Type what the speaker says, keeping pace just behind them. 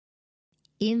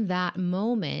in that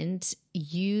moment,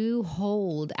 you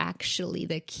hold actually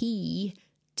the key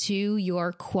to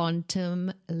your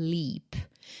quantum leap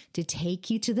to take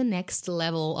you to the next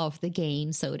level of the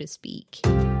game, so to speak.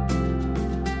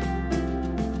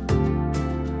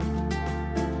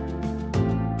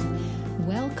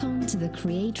 Welcome to the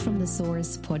Create from the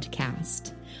Source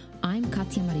podcast. I'm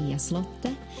Katja Maria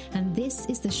Slotte, and this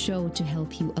is the show to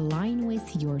help you align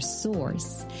with your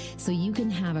source so you can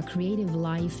have a creative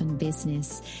life and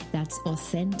business that's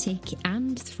authentic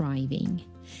and thriving.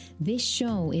 This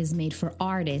show is made for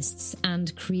artists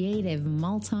and creative,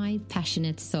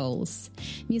 multi-passionate souls,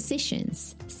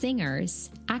 musicians,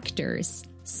 singers, actors,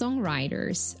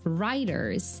 songwriters,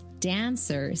 writers,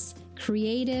 dancers,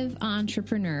 creative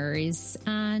entrepreneurs,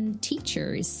 and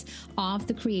teachers of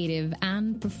the creative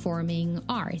and performing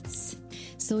arts.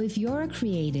 So if you're a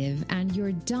creative and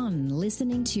you're done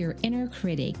listening to your inner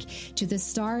critic, to the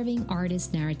starving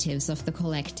artist narratives of the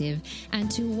collective, and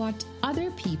to what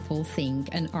other people think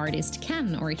an artist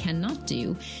can or cannot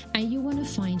do, and you want to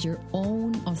find your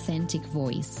own authentic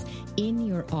voice in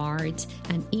your art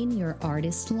and in your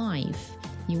artist life,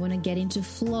 you want to get into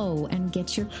flow and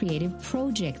get your creative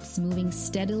projects moving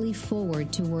steadily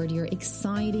forward toward your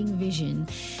exciting vision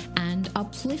and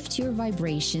uplift your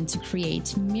vibration to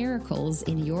create miracles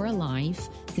in your life,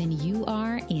 then you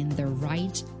are in the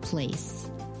right place.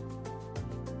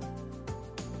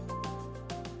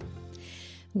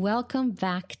 Welcome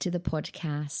back to the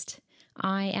podcast.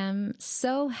 I am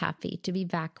so happy to be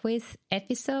back with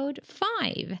episode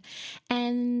 5.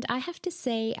 And I have to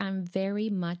say I'm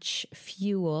very much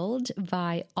fueled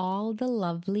by all the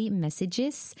lovely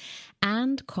messages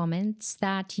and comments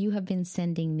that you have been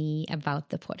sending me about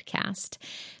the podcast.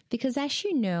 Because as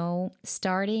you know,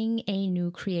 starting a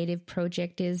new creative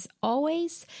project is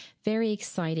always very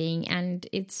exciting and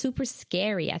it's super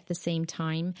scary at the same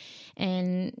time.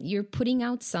 And you're putting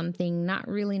out something not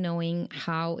really knowing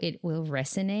how it will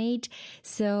resonate.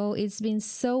 So it's been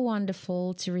so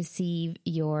wonderful to receive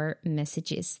your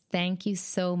messages. Thank you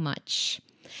so much.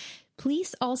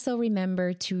 Please also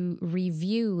remember to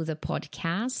review the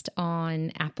podcast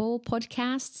on Apple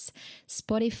Podcasts,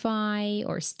 Spotify,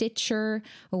 or Stitcher,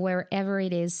 or wherever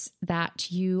it is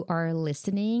that you are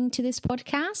listening to this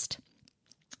podcast.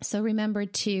 So remember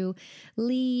to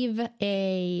leave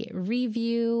a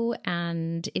review,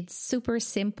 and it's super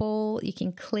simple. You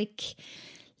can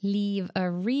leave a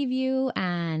review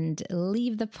and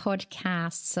leave the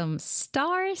podcast some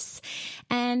stars.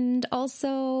 And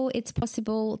also it's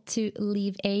possible to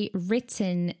leave a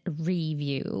written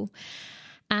review.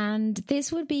 And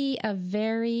this would be a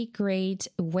very great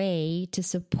way to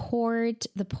support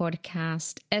the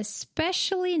podcast,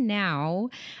 especially now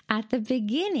at the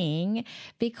beginning,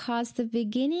 because the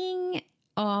beginning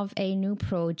of a new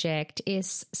project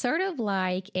is sort of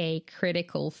like a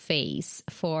critical phase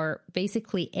for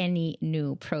basically any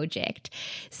new project.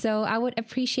 So I would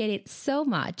appreciate it so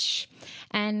much.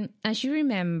 And as you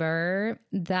remember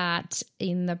that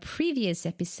in the previous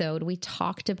episode, we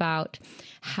talked about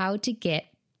how to get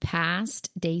past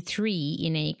day 3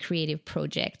 in a creative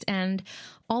project. And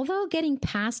although getting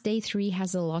past day 3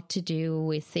 has a lot to do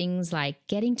with things like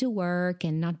getting to work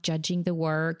and not judging the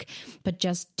work, but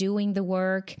just doing the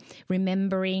work,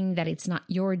 remembering that it's not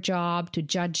your job to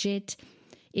judge it,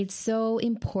 it's so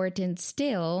important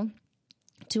still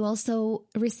to also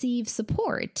receive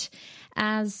support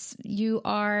as you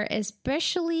are,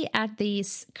 especially at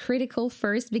these critical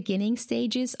first beginning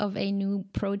stages of a new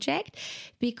project,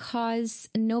 because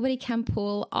nobody can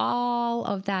pull all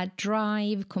of that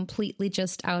drive completely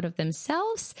just out of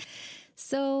themselves.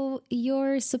 So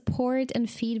your support and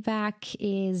feedback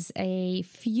is a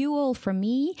fuel for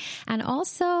me, and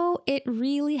also it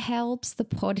really helps the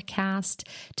podcast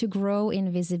to grow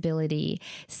in visibility.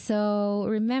 So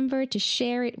remember to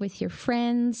share it with your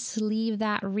friends, leave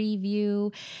that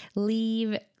review,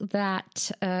 click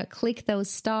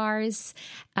those stars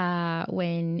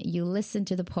when you listen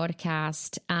to the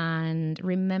podcast, and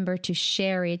remember to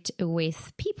share it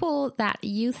with people that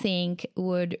you think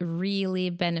would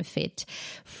really benefit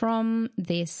from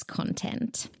this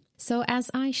content. So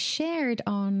as I shared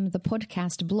on the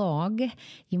podcast blog,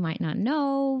 you might not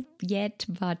know yet,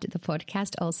 but the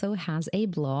podcast also has a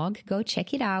blog. Go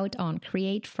check it out on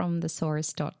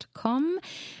createfromthesource.com.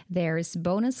 There's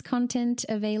bonus content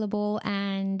available,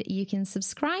 and you can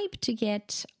subscribe to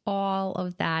get all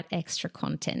of that extra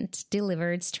content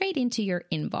delivered straight into your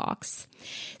inbox.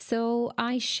 So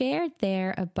I shared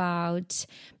there about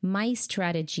my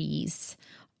strategies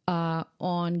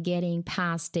on getting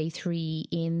past day 3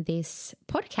 in this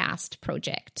podcast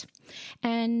project.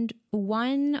 And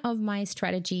one of my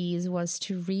strategies was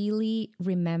to really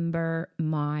remember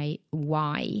my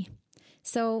why.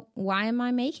 So why am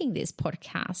I making this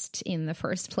podcast in the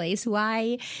first place?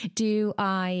 Why do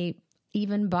I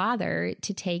even bother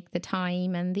to take the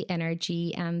time and the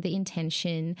energy and the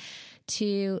intention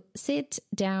to sit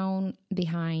down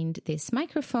behind this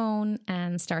microphone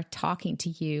and start talking to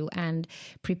you and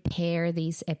prepare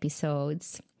these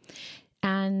episodes?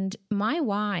 And my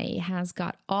why has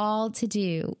got all to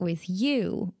do with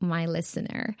you, my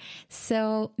listener.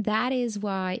 So that is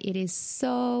why it is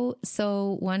so,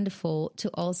 so wonderful to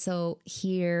also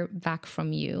hear back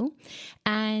from you.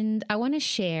 And I want to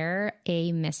share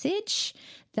a message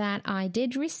that I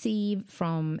did receive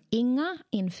from Inga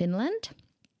in Finland.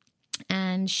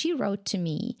 And she wrote to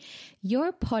me,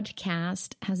 "Your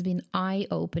podcast has been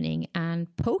eye-opening and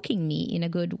poking me in a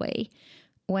good way.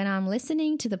 When I'm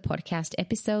listening to the podcast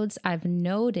episodes, I've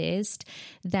noticed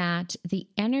that the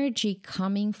energy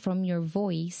coming from your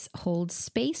voice holds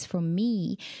space for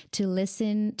me to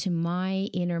listen to my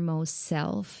innermost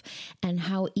self and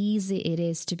how easy it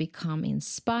is to become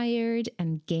inspired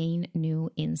and gain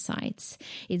new insights.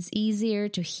 It's easier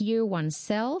to hear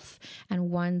oneself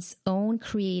and one's own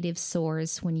creative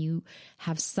source when you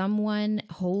have someone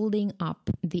holding up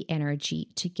the energy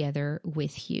together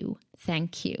with you.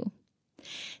 Thank you."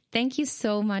 Thank you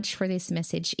so much for this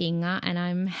message, Inga, and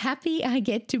I'm happy I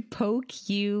get to poke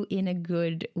you in a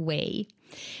good way.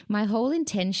 My whole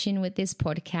intention with this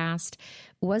podcast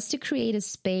was to create a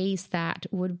space that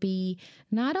would be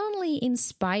not only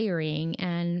inspiring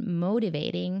and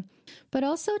motivating, but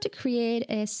also to create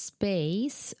a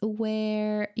space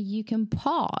where you can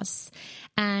pause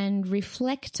and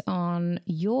reflect on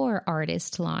your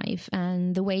artist life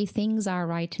and the way things are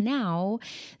right now,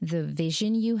 the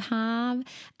vision you have,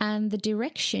 and the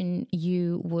direction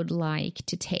you would like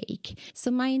to take.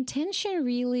 So my intention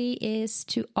really is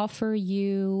to offer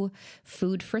you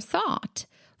food for thought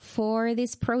for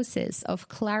this process of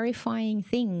clarifying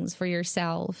things for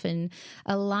yourself and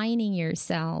aligning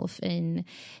yourself and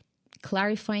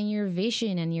clarifying your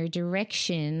vision and your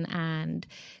direction and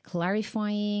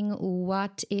clarifying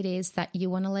what it is that you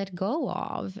want to let go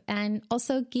of, and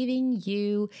also giving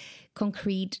you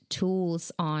concrete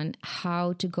tools on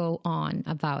how to go on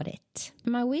about it.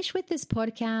 My wish with this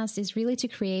podcast is really to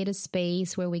create a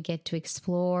space where we get to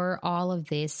explore all of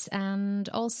this and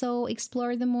also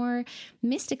explore the more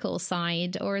mystical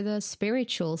side or the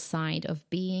spiritual side of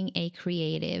being a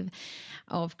creative,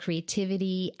 of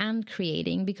creativity and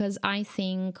creating, because I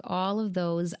think all of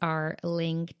those are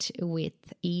linked with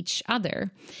each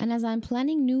other. And as I'm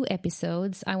planning new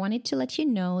episodes, I wanted to let you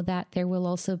know that there will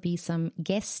also be some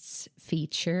guests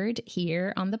featured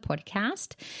here on the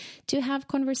podcast to have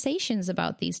conversations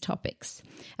about these topics,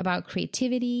 about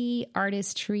creativity,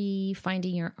 artistry,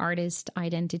 finding your artist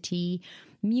identity,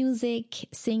 music,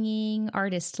 singing,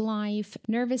 artist life,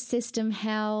 nervous system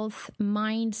health,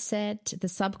 mindset, the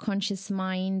subconscious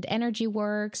mind, energy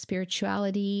work,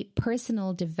 spirituality,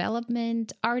 personal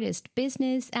development, artist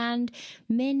business, and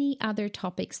many other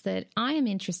topics that I am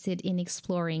interested in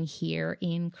exploring here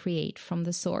in Create from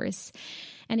the Source.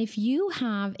 And if you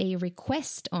have a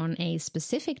request on a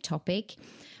specific topic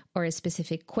or a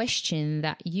specific question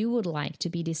that you would like to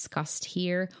be discussed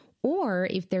here, or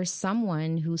if there's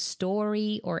someone whose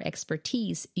story or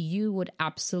expertise you would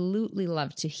absolutely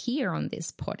love to hear on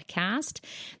this podcast,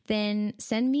 then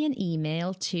send me an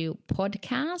email to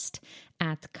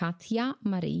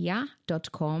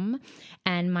podcast@katjamaria.com,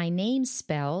 and my name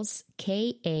spells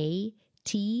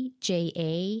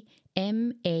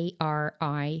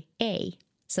KATJAMARIA.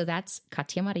 So that's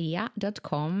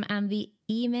katjamaria.com, and the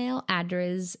email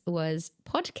address was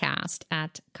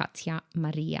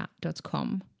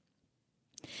podcast@katjamaria.com.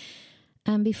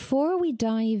 And before we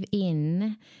dive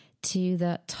in to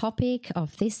the topic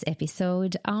of this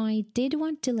episode, I did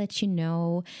want to let you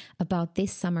know about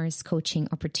this summer's coaching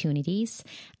opportunities,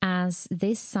 as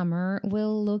this summer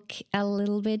will look a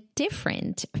little bit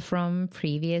different from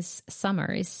previous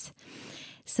summers.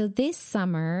 So this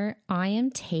summer, I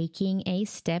am taking a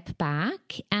step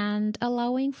back and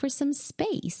allowing for some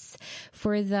space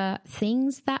for the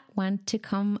things that want to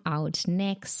come out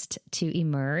next to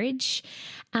emerge,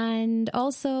 and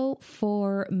also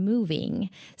for moving.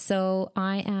 So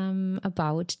I am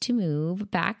about to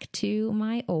move back to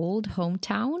my old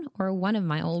hometown, or one of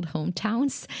my old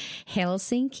hometowns,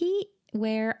 Helsinki,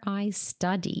 where I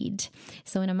studied.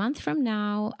 So in a month from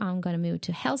now, I'm going to move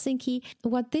to Helsinki.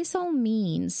 What this all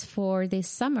means for this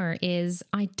summer is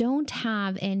I don't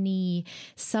have any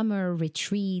summer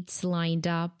retreats lined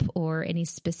up or any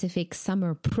specific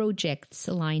summer projects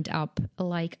lined up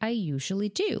like I usually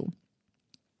do.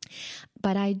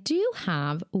 But I do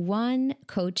have one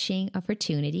coaching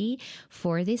opportunity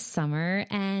for this summer,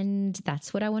 and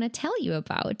that's what I want to tell you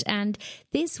about. And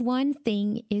this one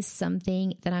thing is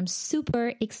something that I'm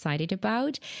super excited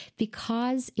about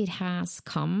because it has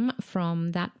come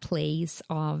from that place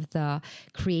of the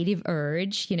creative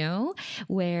urge,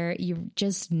 where you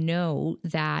just know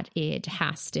that it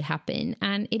has to happen.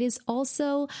 And it is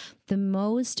also the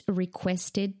most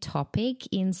requested topic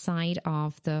inside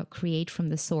of the Create from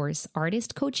the Source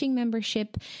artist coaching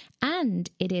membership, and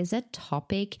it is a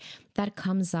topic that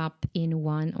comes up in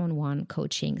one-on-one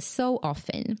coaching so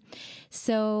often.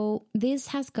 So this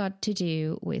has got to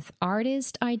do with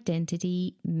artist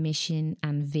identity, mission,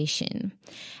 and vision.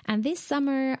 And this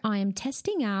summer, I am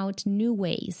testing out new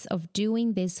ways of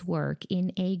doing this work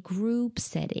in a group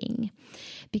setting,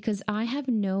 because I have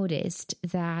noticed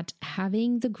that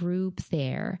having the group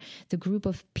there, the group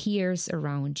of peers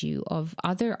around you, of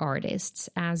other artists,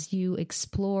 as you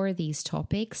explore these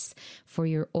topics for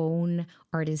your own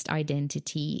artist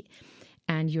identity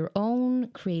and your own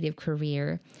creative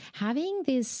career, having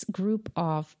this group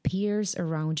of peers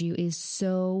around you is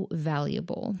so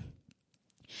valuable.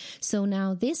 So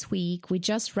now this week, we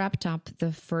just wrapped up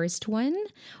the first one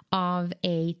of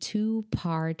a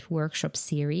 2-part workshop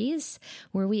series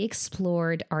where we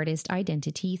explored artist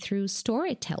identity through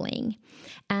storytelling.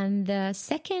 And the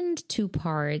second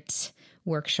 2-part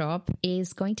workshop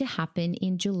is going to happen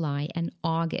in July and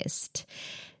August.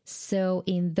 So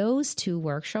in those 2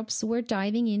 workshops, we're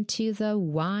diving into the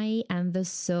why and the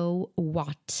so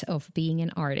what of being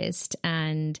an artist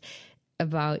and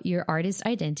about your artist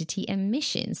identity and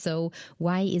mission. So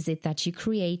why is it that you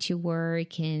create your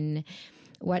work, and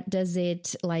what does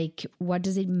it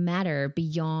matter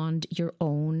beyond your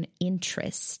own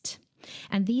interest?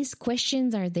 And these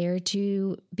questions are there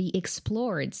to be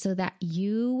explored so that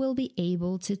you will be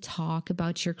able to talk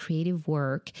about your creative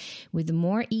work with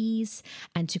more ease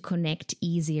and to connect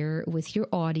easier with your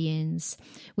audience,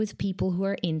 with people who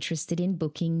are interested in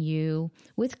booking you,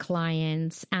 with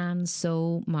clients, and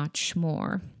so much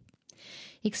more.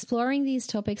 Exploring these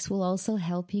topics will also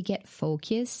help you get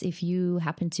focus if you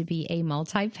happen to be a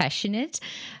multi-passionate.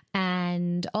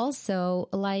 And also,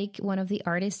 like one of the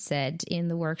artists said in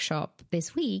the workshop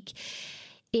this week,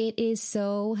 it is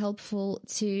so helpful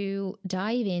to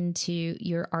dive into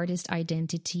your artist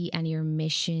identity and your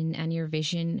mission and your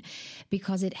vision,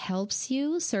 because it helps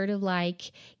you sort of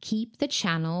like keep the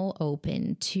channel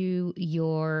open to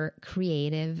your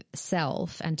creative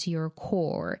self and to your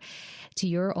core, to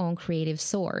your own creative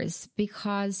source,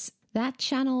 because that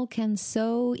channel can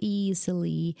so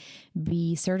easily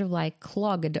be sort of like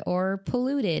clogged or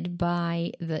polluted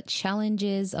by the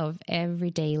challenges of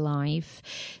everyday life.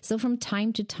 So from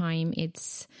time to time,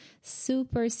 it's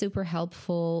super, super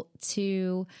helpful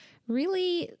to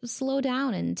really slow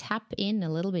down and tap in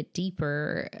a little bit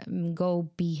deeper, go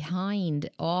behind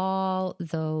all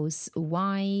those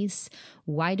whys.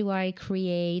 Why do I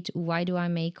create? Why do I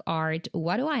make art?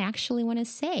 What do I actually want to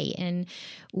say? And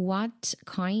what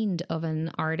kind of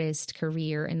an artist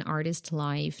career, an artist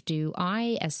life do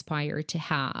I aspire to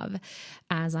have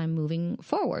as I'm moving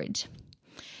forward?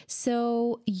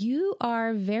 So you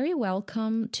are very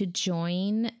welcome to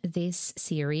join this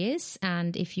series.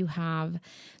 And if you have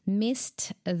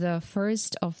missed the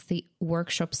first of the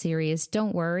workshop series,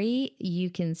 don't worry, you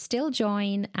can still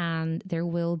join and there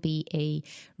will be a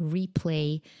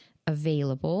replay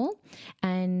available.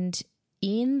 And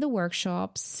in the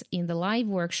workshops, in the live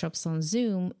workshops on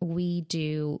Zoom, we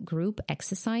do group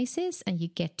exercises and you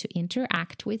get to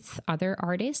interact with other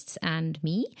artists and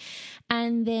me.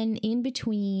 And then in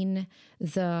between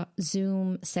the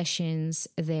Zoom sessions,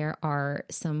 there are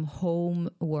some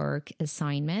homework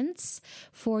assignments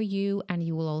for you, and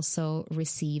you will also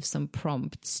receive some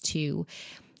prompts to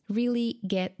really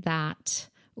get that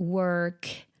work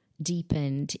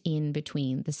deepened in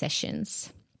between the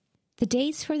sessions. The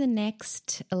dates for the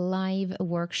next live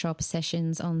workshop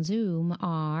sessions on Zoom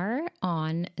are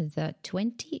on the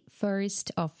 21st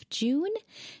of June,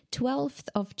 12th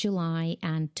of July,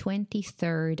 and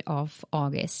 23rd of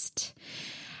August.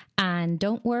 And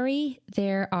don't worry,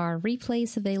 there are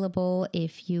replays available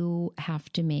if you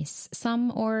have to miss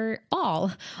some or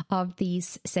all of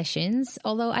these sessions.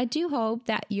 Although I do hope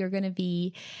that you're going to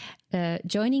be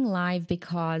joining live,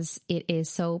 because it is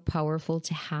so powerful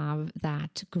to have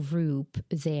that group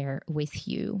there with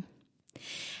you.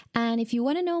 And if you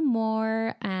want to know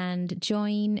more and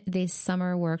join this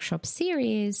summer workshop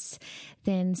series,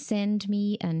 then send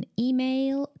me an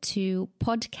email to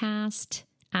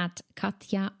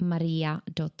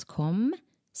podcast@katjamaria.com.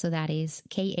 So that is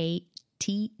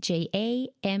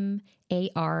KATJAMARIA.com.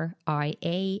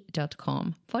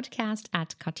 KatjaMaria.com,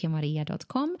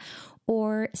 podcast@KatjaMaria.com,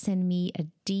 or send me a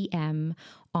DM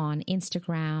on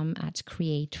Instagram at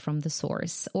Create From The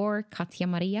Source or Katja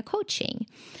Maria Coaching.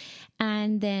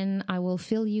 And then I will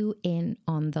fill you in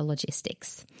on the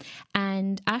logistics.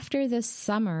 And after the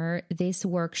summer, this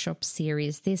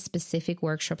specific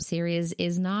workshop series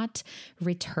is not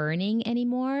returning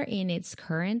anymore in its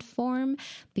current form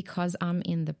because I'm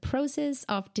in the process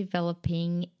of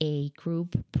developing a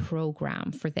group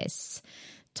program for this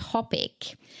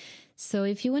topic. So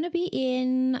if you want to be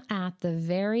in at the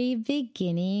very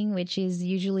beginning, which is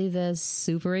usually the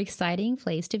super exciting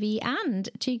place to be, and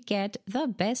to get the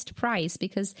best price,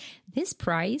 because this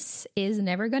price is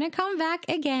never going to come back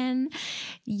again,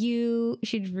 you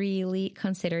should really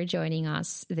consider joining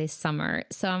us this summer.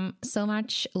 So I'm so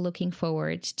much looking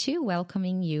forward to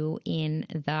welcoming you in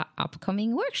the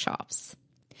upcoming workshops.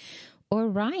 All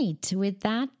right, with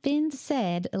that being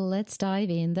said, let's dive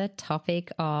in the topic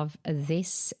of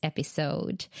this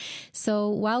episode. So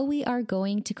while we are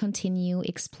going to continue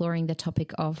exploring the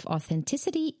topic of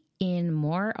authenticity in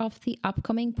more of the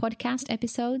upcoming podcast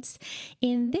episodes,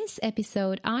 in this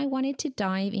episode, I wanted to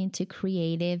dive into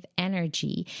creative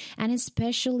energy, and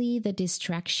especially the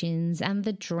distractions and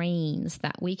the drains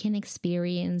that we can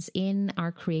experience in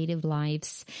our creative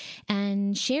lives,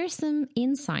 and share some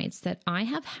insights that I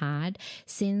have had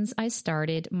since I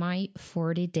started my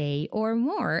 40-day or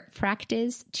more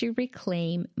practice to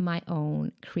reclaim my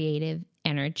own creative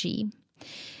energy.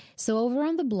 So over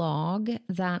on the blog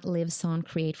that lives on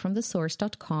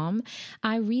createfromthesource.com,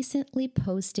 I recently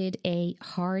posted a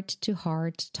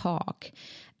heart-to-heart talk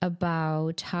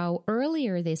about how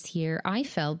earlier this year I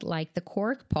felt like the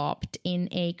cork popped in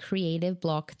a creative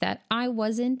block that I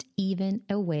wasn't even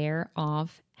aware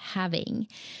of having.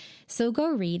 So go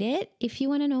read it if you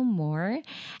want to know more.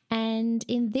 And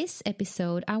in this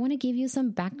episode, I want to give you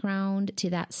some background to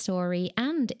that story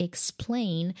and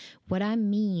explain what I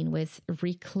mean with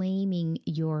reclaiming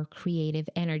your creative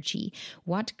energy,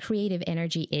 what creative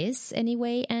energy is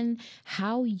anyway, and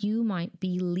how you might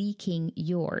be leaking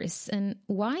yours, and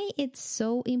why it's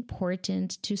so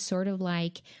important to sort of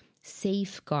like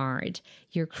safeguard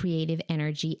your creative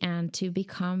energy and to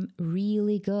become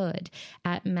really good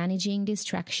at managing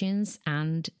distractions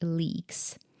and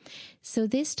leaks. So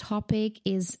this topic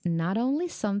is not only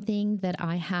something that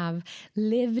I have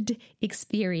lived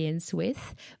experience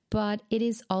with, but it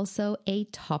is also a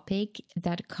topic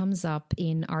that comes up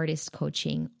in artist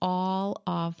coaching all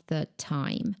of the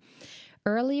time.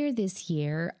 Earlier this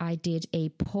year, I did a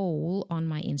poll on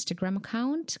my Instagram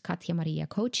account, Katja Maria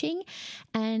Coaching,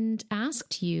 and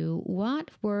asked you what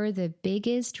were the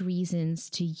biggest reasons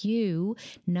to you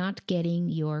not getting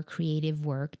your creative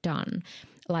work done.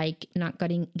 Like not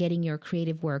getting your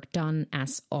creative work done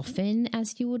as often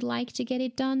as you would like to get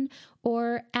it done,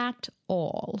 or at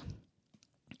all.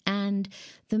 And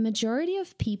the majority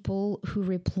of people who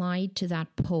replied to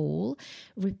that poll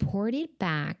reported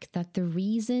back that the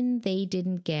reason they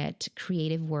didn't get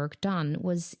creative work done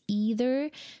was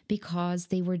either because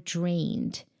they were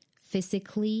drained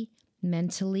physically,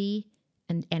 mentally,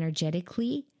 and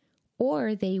energetically,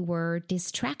 or they were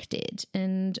distracted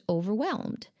and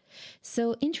overwhelmed.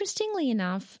 So interestingly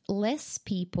enough, less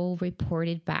people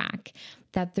reported back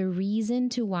that the reason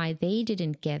to why they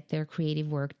didn't get their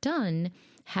creative work done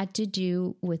had to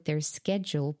do with their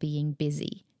schedule being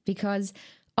busy. Because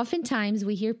oftentimes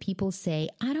we hear people say,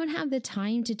 I don't have the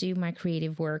time to do my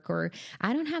creative work, or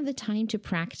I don't have the time to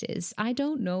practice. I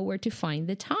don't know where to find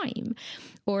the time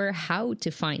or how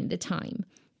to find the time.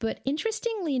 But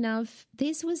interestingly enough,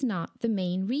 this was not the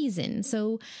main reason.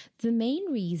 So the main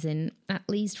reason, at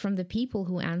least from the people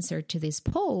who answered to this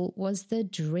poll, was the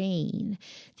drain,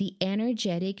 the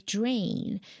energetic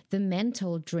drain, the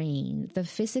mental drain, the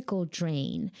physical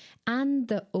drain, and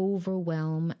the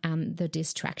overwhelm and the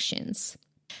distractions.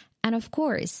 And of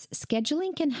course,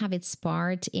 scheduling can have its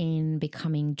part in you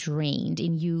becoming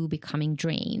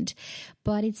drained.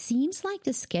 But it seems like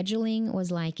the scheduling was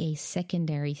like a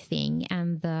secondary thing,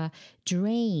 and the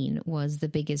drain was the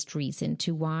biggest reason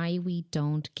to why we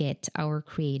don't get our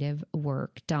creative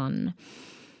work done.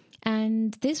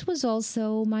 And this was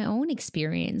also my own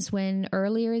experience when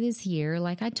earlier this year,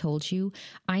 like I told you,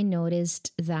 I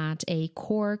noticed that a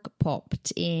cork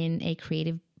popped in a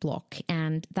creative block,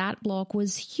 and that block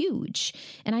was huge.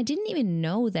 And I didn't even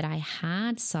know that I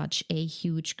had such a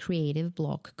huge creative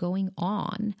block going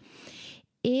on.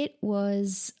 It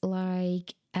was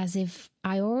like as if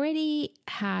I already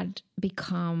had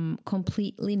become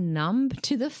completely numb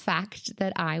to the fact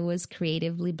that I was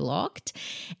creatively blocked,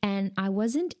 and I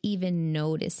wasn't even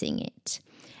noticing it.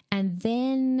 And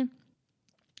then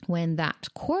when that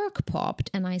cork popped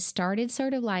and I started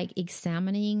sort of like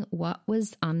examining what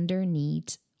was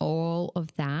underneath all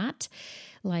of that,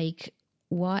 like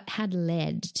what had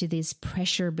led to this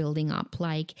pressure building up.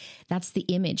 Like that's the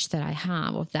image that I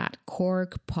have of that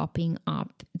cork popping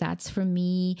up. That's for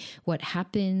me what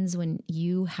happens when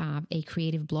you have a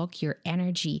creative block. Your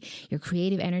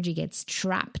creative energy gets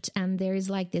trapped and there's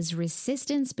like this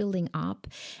resistance building up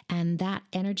and that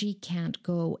energy can't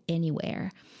go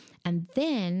anywhere. And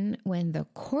then when the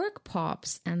cork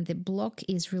pops and the block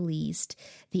is released,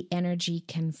 the energy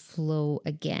can flow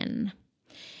again.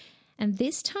 And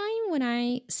this time when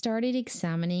I started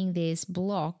examining this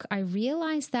block, I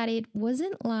realized that it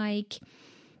wasn't like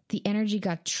the energy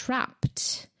got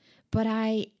trapped, but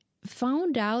I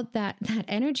found out that that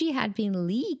energy had been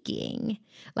leaking.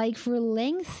 Like for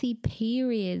lengthy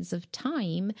periods of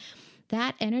time,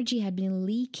 that energy had been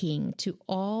leaking to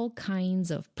all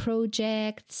kinds of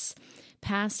projects,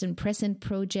 past and present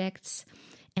projects,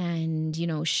 and,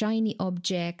 shiny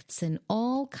objects and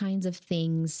all kinds of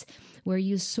things where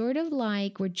you sort of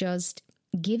like were just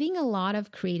giving a lot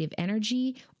of creative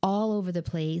energy all over the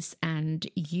place and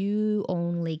you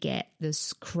only get the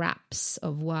scraps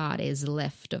of what is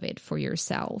left of it for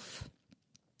yourself.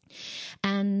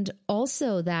 And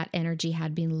also that energy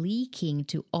had been leaking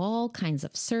to all kinds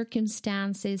of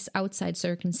circumstances, outside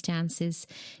circumstances,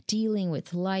 dealing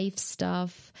with life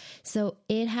stuff. So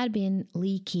it had been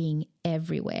leaking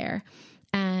everywhere.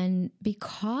 And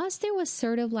because there was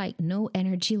sort of like no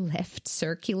energy left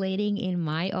circulating in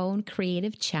my own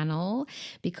creative channel,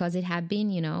 because it had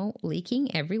been,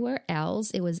 leaking everywhere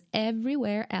else, it was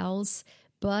everywhere else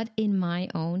but in my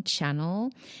own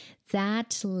channel,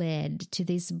 that led to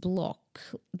this block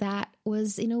that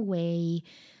was in a way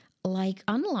like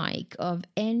unlike of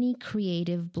any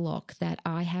creative block that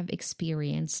I have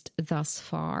experienced thus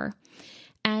far.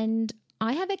 And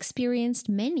I have experienced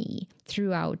many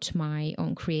throughout my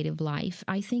own creative life.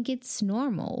 I think it's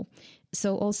normal.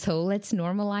 So also let's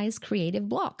normalize creative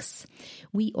blocks.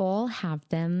 We all have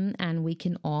them and we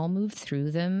can all move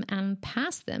through them and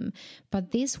pass them.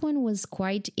 But this one was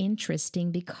quite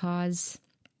interesting because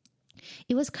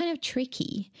it was kind of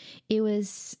tricky. It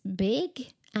was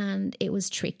big and it was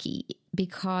tricky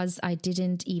because I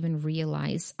didn't even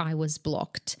realize I was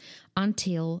blocked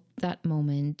until that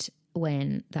moment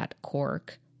when that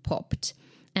cork popped.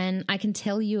 And I can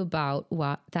tell you about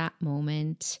what that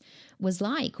moment was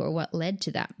like or what led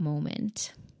to that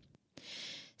moment.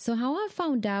 So how I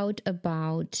found out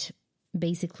about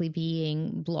basically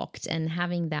being blocked and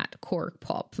having that cork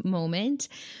pop moment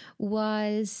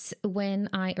was when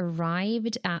I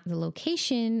arrived at the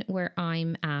location where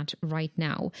I'm at right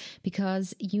now.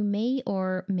 Because you may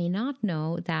or may not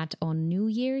know that on New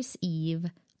Year's Eve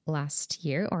last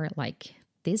year, or like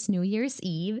this New Year's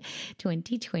Eve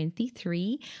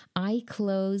 2023, I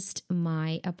closed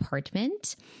my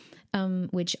apartment,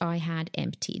 which I had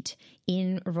emptied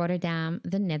in Rotterdam,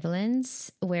 the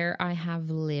Netherlands, where I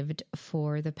have lived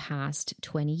for the past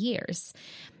 20 years.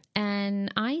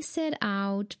 And I set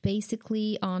out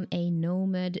basically on a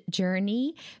nomad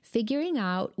journey, figuring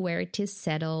out where to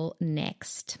settle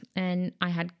next. And I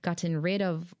had gotten rid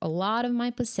of a lot of my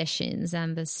possessions,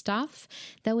 and the stuff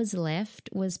that was left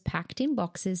was packed in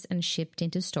boxes and shipped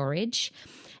into storage.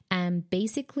 And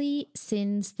basically,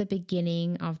 since the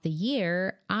beginning of the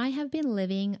year, I have been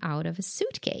living out of a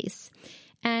suitcase.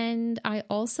 And I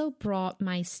also brought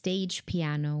my stage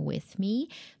piano with me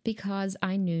because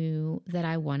I knew that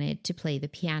I wanted to play the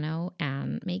piano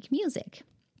and make music.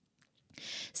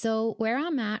 So where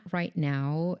I'm at right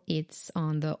now, it's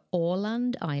on the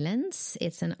Åland Islands.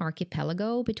 It's an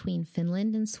archipelago between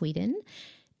Finland and Sweden.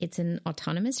 It's an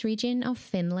autonomous region of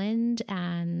Finland,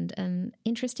 and an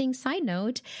interesting side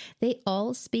note, they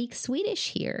all speak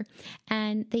Swedish here,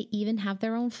 and they even have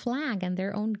their own flag and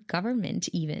their own government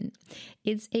even.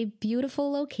 It's a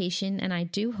beautiful location, and I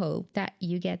do hope that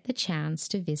you get the chance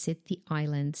to visit the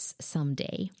islands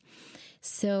someday.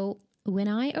 So when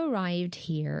I arrived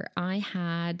here, I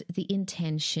had the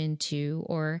intention to,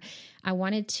 or I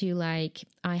wanted to,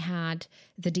 I had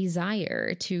the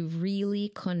desire to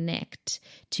really connect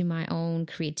to my own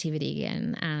creativity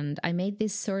again. And I made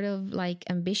this sort of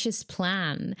ambitious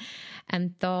plan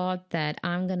and thought that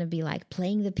I'm going to be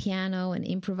playing the piano and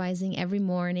improvising every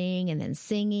morning and then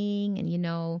singing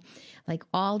and,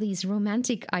 all these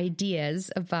romantic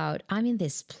ideas about I'm in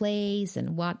this place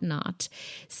and whatnot.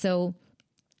 So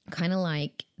kind of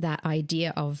like that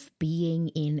idea of being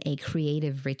in a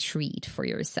creative retreat for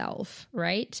yourself,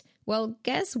 right? Well,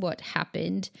 guess what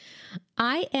happened?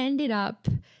 I ended up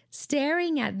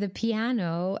staring at the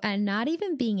piano and not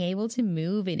even being able to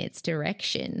move in its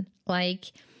direction.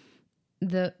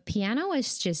 the piano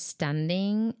was just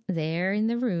standing there in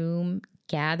the room,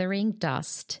 gathering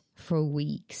dust for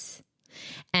weeks.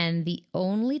 And the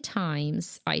only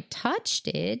times I touched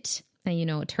it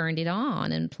and, turned it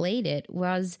on and played it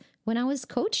was when I was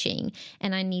coaching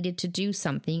and I needed to do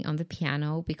something on the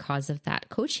piano because of that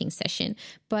coaching session.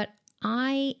 But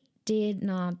I did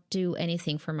not do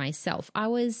anything for myself. I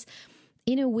was,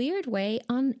 in a weird way,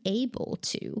 unable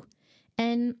to.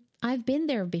 And I've been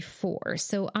there before,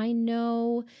 so I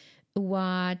know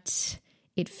what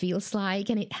it feels like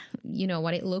and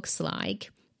what it looks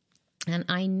like. And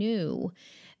I knew,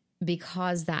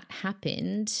 because that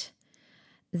happened,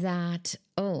 that,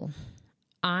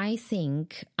 I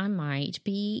think I might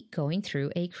be going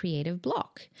through a creative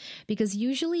block. Because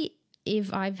usually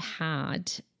if I've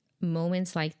had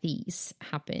moments like these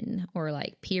happen, or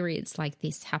like periods like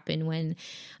this happen, when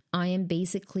I am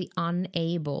basically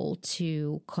unable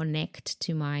to connect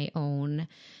to my own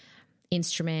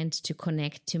instrument, to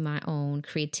connect to my own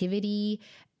creativity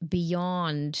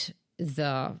beyond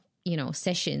the,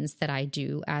 sessions that I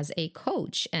do as a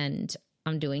coach, and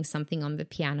I'm doing something on the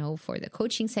piano for the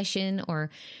coaching session, or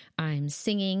I'm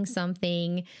singing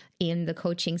something in the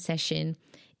coaching session.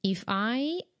 If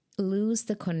I lose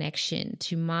the connection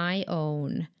to my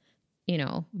own,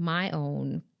 my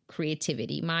own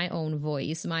creativity, my own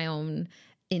voice, my own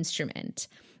instrument,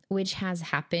 which has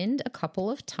happened a couple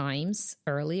of times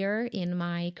earlier in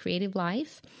my creative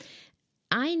life,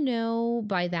 I know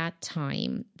by that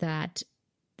time that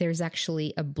there's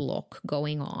actually a block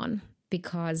going on,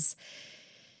 because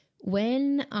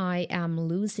when I am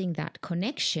losing that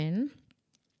connection,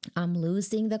 I'm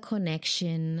losing the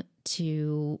connection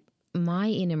to my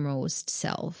innermost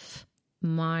self,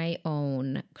 my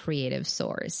own creative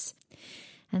source.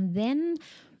 And then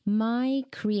my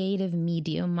creative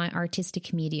medium, my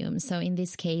artistic medium, so in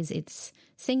this case, it's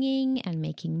singing and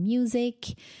making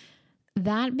music,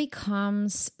 that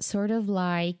becomes sort of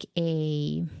like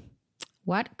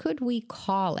what could we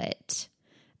call it?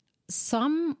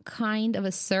 Some kind of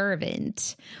a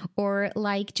servant, or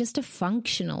like just a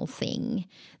functional thing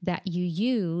that you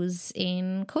use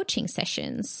in coaching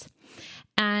sessions.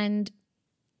 And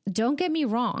don't get me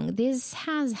wrong, this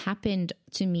has happened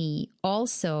to me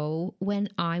also when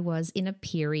I was in a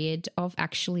period of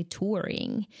actually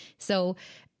touring. So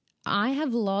I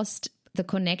have lost the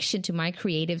connection to my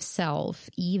creative self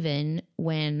even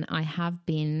when I have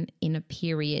been in a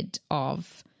period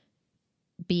of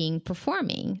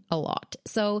performing a lot.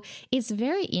 So it's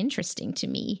very interesting to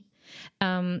me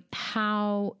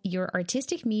how your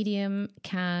artistic medium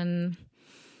can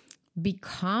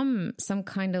become some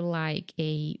kind of like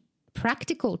a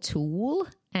practical tool,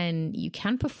 and you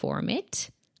can perform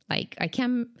it. Like I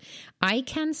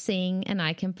can sing and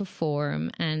I can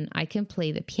perform and I can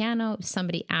play the piano. If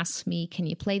somebody asks me, can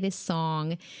you play this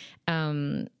song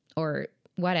or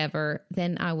whatever,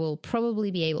 then I will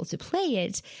probably be able to play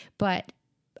it. But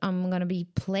I'm going to be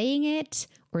playing it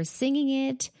or singing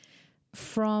it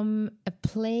from a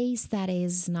place that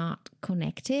is not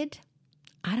connected.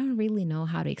 I don't really know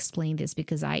how to explain this,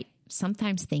 because I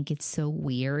sometimes think it's so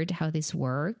weird how this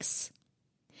works.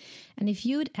 And if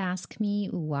you would ask me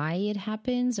why it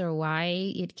happens, or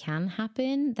why it can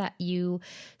happen, that you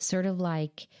sort of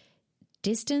like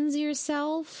distance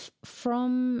yourself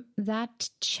from that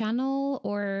channel,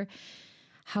 or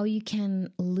how you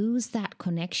can lose that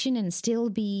connection and still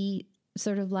be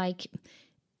sort of like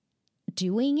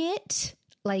doing it,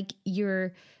 like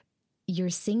you're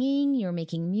singing, you're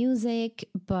making music,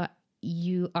 but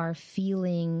you are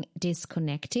feeling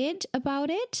disconnected about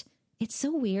it. It's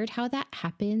so weird how that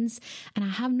happens, and I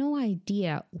have no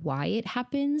idea why it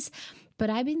happens, but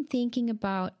I've been thinking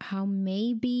about how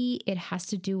maybe it has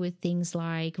to do with things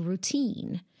like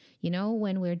routine.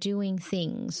 When we're doing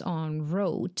things on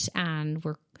rote and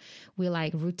we're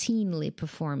like routinely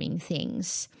performing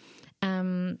things.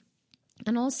 And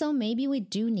also maybe we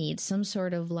do need some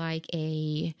sort of like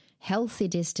a healthy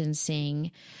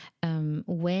distancing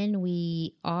when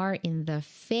we are in the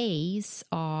phase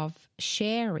of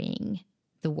sharing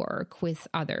the work with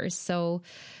others. So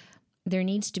there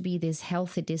needs to be this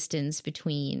healthy distance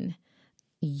between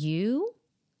you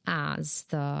as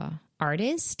the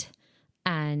artist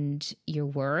and your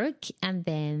work, and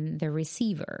then the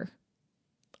receiver.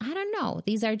 I don't know.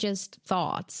 These are just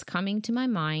thoughts coming to my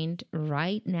mind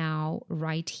right now,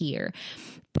 right here.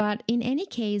 But in any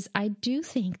case, I do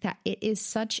think that it is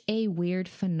such a weird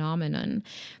phenomenon,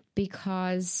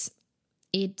 because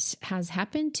it has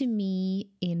happened to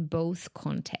me in both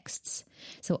contexts.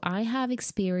 So I have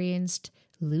experienced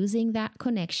losing that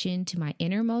connection to my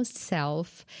innermost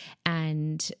self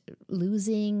and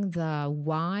losing the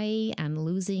why and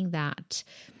losing that,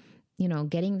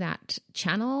 getting that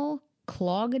channel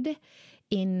clogged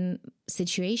in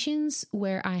situations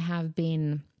where I have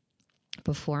been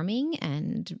performing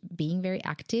and being very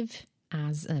active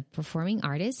as a performing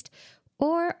artist,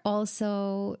 or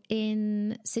also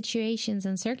in situations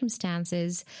and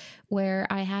circumstances where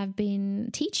I have been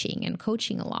teaching and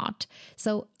coaching a lot.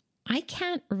 So I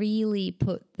can't really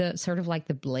put the sort of like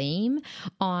the blame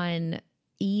on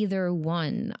either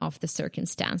one of the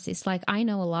circumstances. Like, I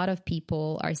know a lot of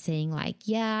people are saying like,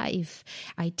 yeah, if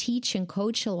I teach and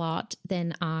coach a lot,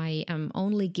 then I am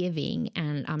only giving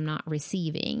and I'm not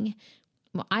receiving.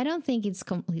 Well, I don't think it's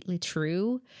completely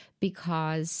true,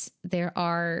 because there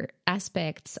are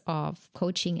aspects of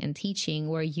coaching and teaching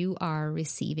where you are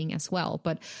receiving as well.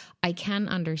 But I can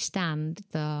understand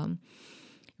the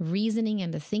reasoning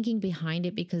and the thinking behind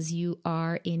it, because you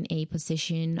are in a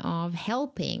position of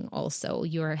helping also.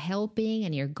 You're helping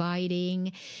and you're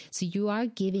guiding. So you are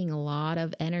giving a lot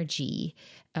of energy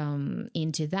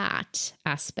into that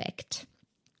aspect.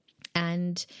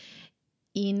 And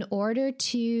in order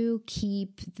to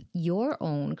keep your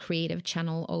own creative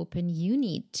channel open, you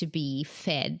need to be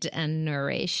fed and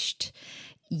nourished.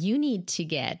 You need to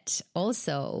get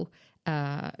also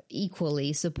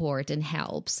equally support and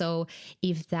help. So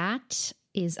if that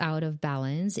is out of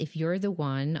balance, if you're the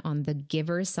one on the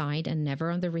giver side and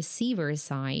never on the receiver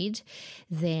side,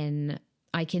 then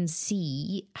I can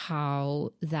see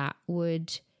how that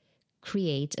would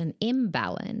create an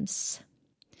imbalance.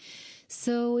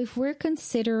 So if we're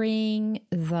considering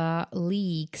the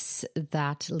leaks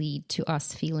that lead to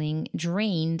us feeling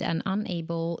drained and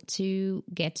unable to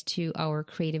get to our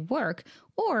creative work,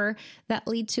 or that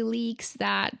lead to leaks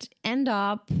that end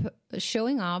up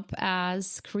showing up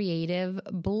as creative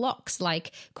blocks,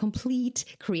 like complete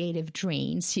creative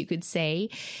drains, you could say,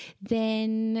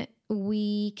 then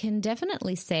we can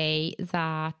definitely say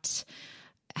that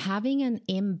having an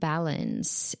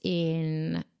imbalance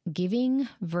in giving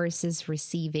versus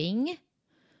receiving,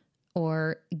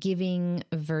 or giving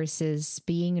versus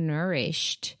being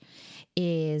nourished,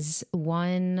 is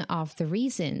one of the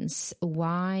reasons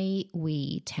why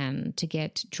we tend to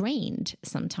get drained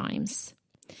sometimes.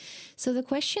 So the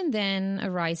question then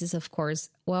arises, of course,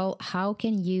 well, how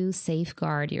can you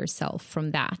safeguard yourself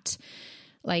from that?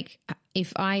 Like,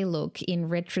 if I look in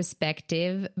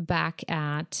retrospective back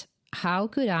at how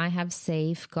could I have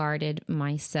safeguarded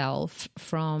myself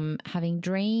from having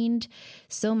drained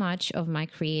so much of my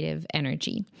creative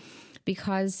energy?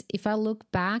 Because if I look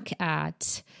back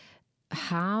at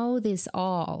how this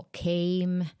all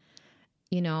came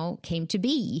to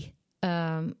be,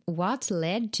 what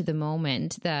led to the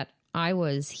moment that I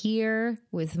was here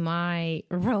with my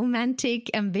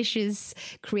romantic, ambitious,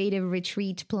 creative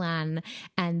retreat plan,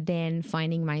 and then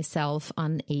finding myself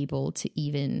unable to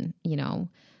even,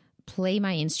 play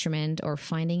my instrument, or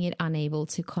finding it unable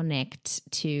to connect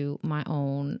to my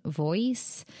own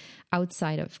voice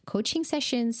outside of coaching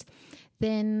sessions,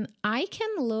 then I can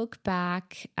look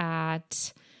back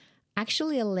at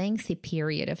actually a lengthy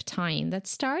period of time that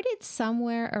started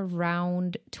somewhere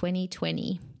around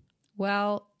 2020.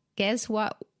 Well, guess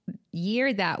what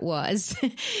year that was?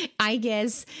 I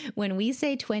guess when we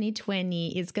say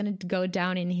 2020, it's going to go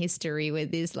down in history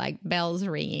with these like bells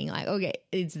ringing, like, okay,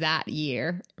 it's that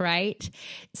year, right?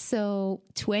 So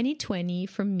 2020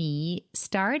 for me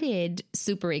started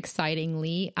super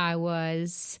excitingly. I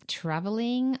was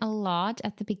traveling a lot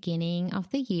at the beginning of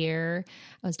the year.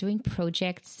 I was doing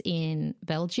projects in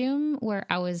Belgium where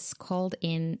I was called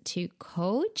in to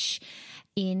coach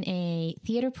in a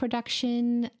theater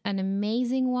production, an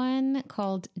amazing one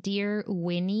called Dear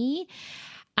Winnie.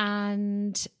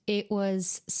 And it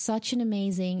was such an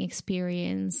amazing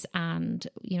experience. And,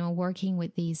 working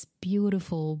with these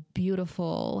beautiful,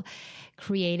 beautiful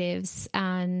creatives.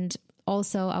 And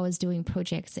also I was doing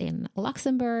projects in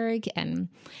Luxembourg, and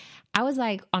I was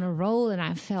like on a roll, and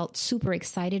I felt super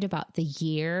excited about the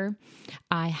year.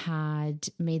 I had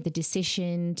made the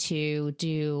decision to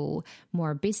do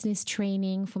more business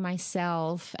training for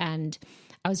myself, and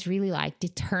I was really like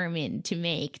determined to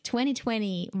make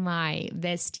 2020 my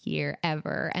best year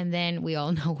ever. And then we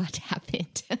all know what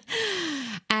happened.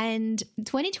 And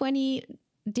 2020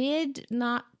 did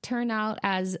not turn out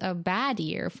as a bad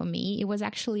year for me. It was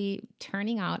actually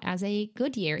turning out as a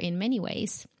good year in many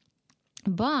ways.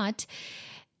 But,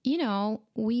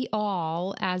 we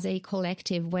all as a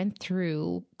collective went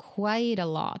through quite a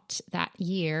lot that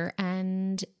year.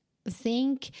 And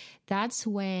think that's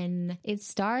when it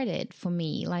started for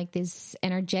me. Like this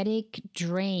energetic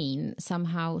drain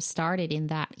somehow started in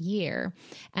that year.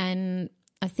 And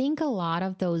I think a lot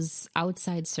of those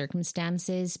outside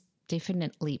circumstances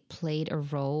definitely played a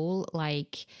role.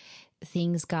 Like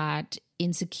things got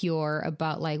insecure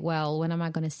about like, well, when am I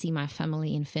going to see my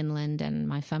family in Finland and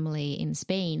my family in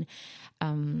Spain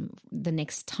the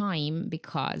next time?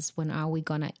 Because when are we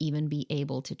going to even be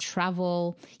able to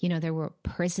travel? You know, there were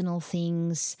personal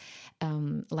things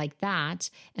like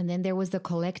that. And then there was the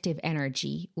collective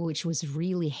energy, which was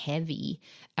really heavy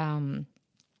and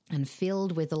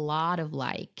filled with a lot of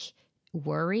like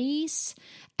worries.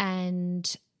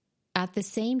 And at the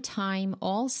same time,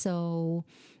 also,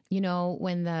 you know,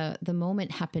 when the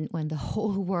moment happened when the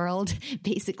whole world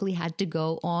basically had to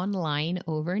go online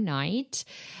overnight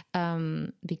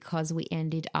because we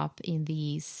ended up in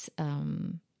these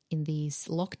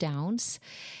lockdowns,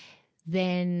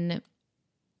 then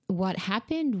what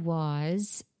happened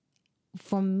was,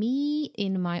 for me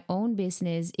in my own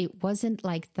business, it wasn't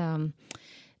like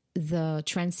the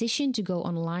transition to go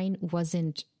online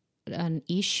wasn't an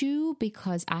issue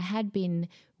because I had been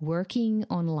working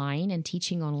online and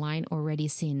teaching online already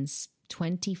since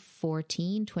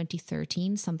 2014,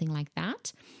 2013, something like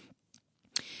that.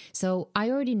 So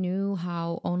I already knew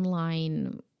how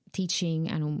online teaching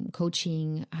and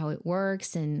coaching, how it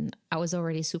works, and I was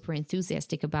already super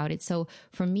enthusiastic about it. So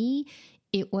for me,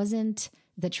 it wasn't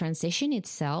the transition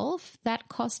itself that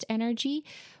cost energy,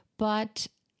 but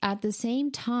at the same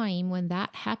time when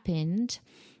that happened,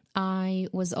 I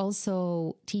was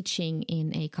also teaching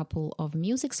in a couple of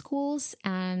music schools,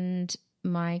 and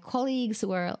my colleagues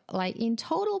were like in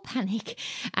total panic,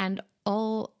 and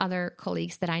all other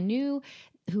colleagues that I knew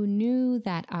who knew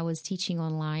that I was teaching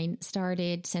online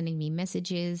started sending me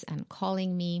messages and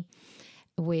calling me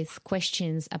with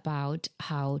questions about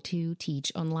how to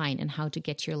teach online and how to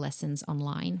get your lessons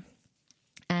online.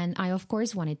 And I, of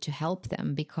course, wanted to help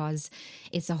them because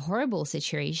it's a horrible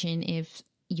situation if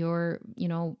your,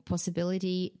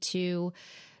 possibility to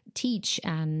teach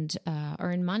and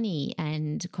earn money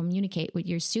and communicate with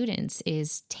your students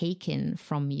is taken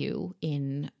from you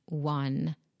in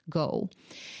one go.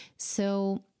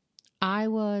 So I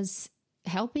was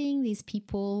helping these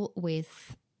people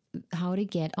with how to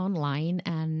get online.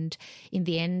 And in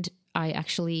the end, I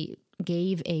actually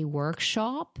gave a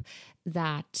workshop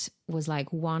that was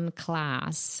like one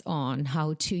class on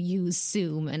how to use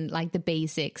Zoom and like the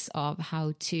basics of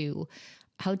how to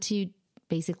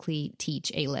basically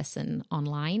teach a lesson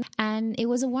online. And it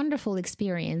was a wonderful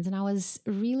experience. And I was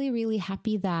really, really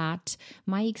happy that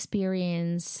my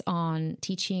experience on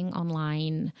teaching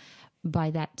online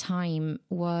by that time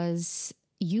was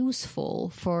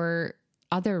useful for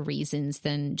other reasons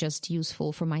than just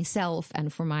useful for myself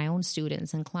and for my own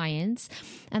students and clients,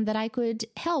 and that I could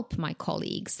help my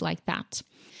colleagues like that.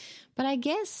 But I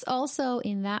guess also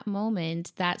in that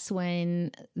moment, that's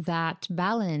when that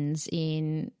balance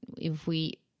if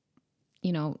we,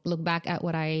 look back at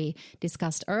what I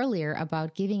discussed earlier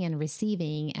about giving and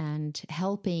receiving and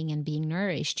helping and being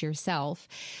nourished yourself,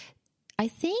 I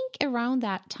think around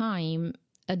that time,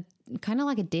 kind of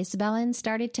like a disbalance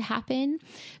started to happen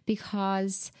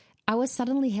because I was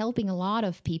suddenly helping a lot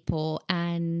of people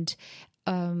and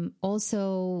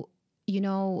also,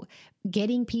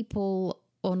 getting people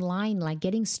online, like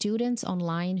getting students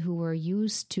online who were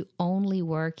used to only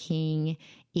working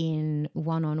in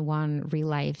one-on-one real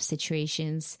life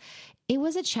situations. It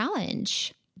was a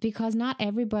challenge because not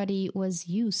everybody was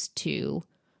used to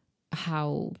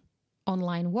how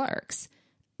online works.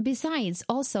 Besides,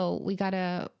 also, we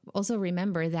gotta also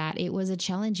remember that it was a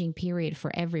challenging period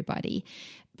for everybody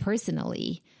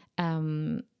personally.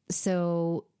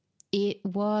 So it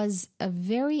was a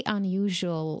very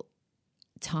unusual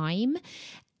time.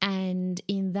 And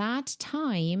in that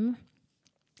time,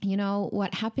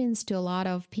 what happens to a lot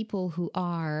of people who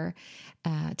are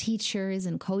teachers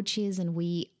and coaches, and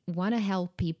we want to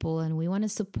help people and we want to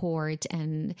support.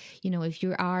 And, if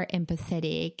you are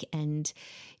empathetic and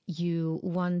you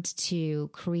want to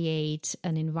create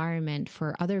an environment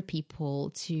for other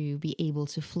people to be able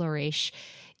to flourish,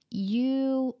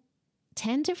 you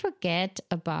tend to forget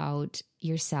about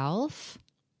yourself,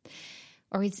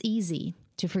 or it's easy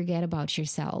to forget about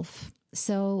yourself.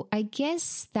 So I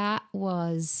guess that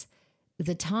was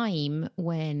the time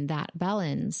when that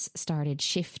balance started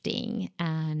shifting,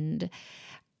 and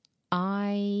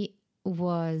I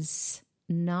was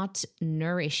not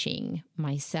nourishing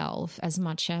myself as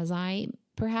much as I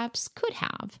perhaps could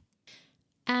have.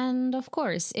 And of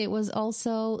course, it was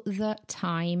also the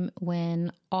time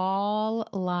when all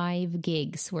live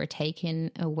gigs were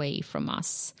taken away from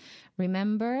us.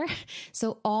 Remember?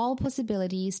 So all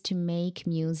possibilities to make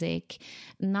music,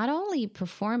 not only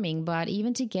performing, but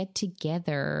even to get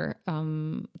together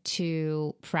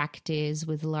to practice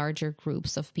with larger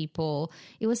groups of people,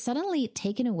 it was suddenly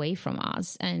taken away from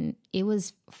us and it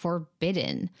was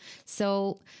forbidden.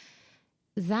 So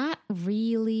that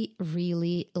really,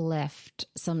 really left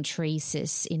some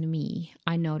traces in me,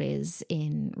 I notice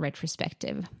in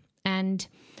retrospective. And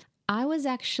I was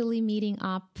actually meeting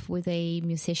up with a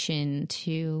musician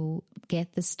to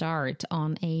get the start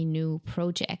on a new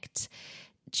project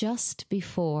just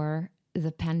before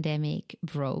the pandemic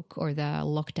broke or the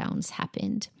lockdowns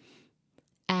happened.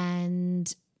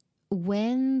 And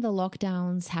when the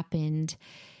lockdowns happened,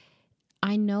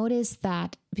 I noticed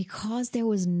that because there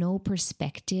was no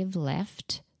perspective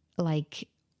left, like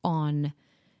on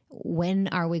when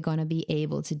are we going to be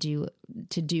able to do,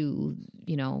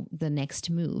 the next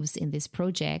moves in this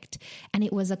project. And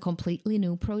it was a completely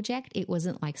new project. It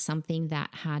wasn't like something that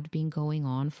had been going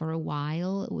on for a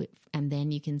while and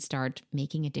then you can start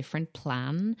making a different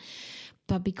plan.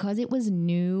 But because it was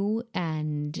new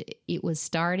and it was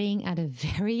starting at a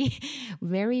very,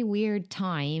 very weird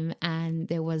time, and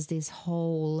there was this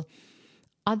whole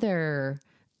other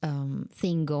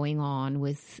thing going on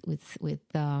with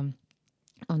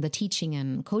on the teaching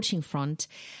and coaching front,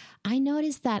 I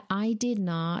noticed that I did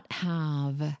not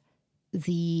have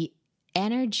the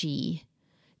energy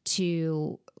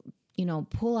to,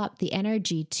 pull up the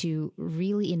energy to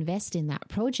really invest in that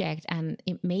project. And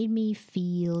it made me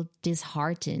feel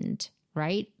disheartened,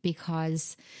 right?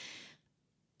 Because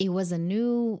it was a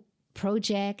new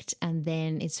project and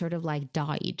then it sort of like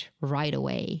died right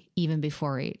away, even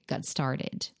before it got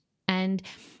started. And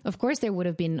of course, there would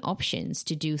have been options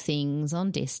to do things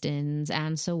on distance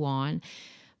and so on.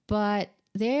 But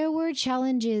there were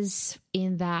challenges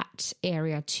in that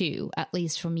area too, at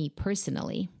least for me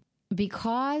personally,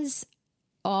 because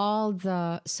all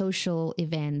the social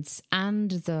events and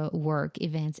the work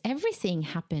events, everything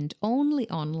happened only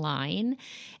online.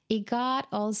 It got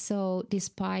also,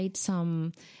 despite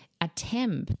some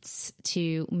attempts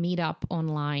to meet up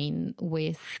online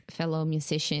with fellow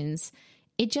musicians,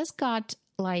 it just got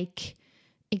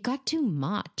it got too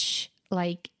much,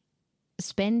 like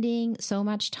spending so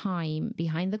much time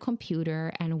behind the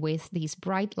computer and with these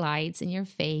bright lights in your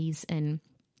face. And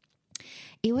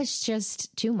it was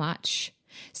just too much.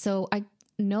 So I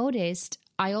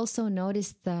also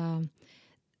noticed that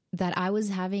I was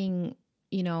having,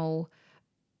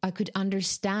 I could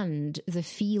understand the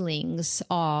feelings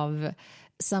of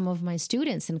some of my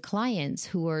students and clients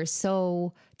who were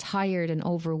so tired and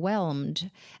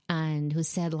overwhelmed and who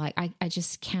said like, I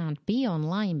just can't be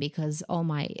online because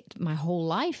my whole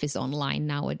life is online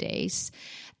nowadays.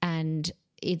 And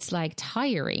it's like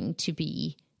tiring to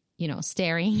be,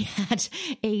 staring at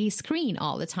a screen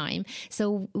all the time.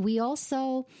 So we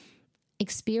also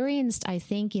experienced, I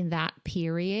think, in that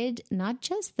period, not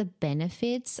just the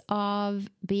benefits of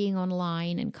being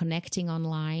online and connecting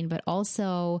online, but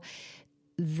also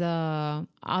the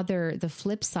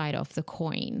flip side of the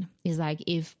coin is like,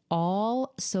 if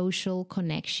all social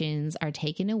connections are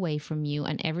taken away from you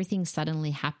and everything's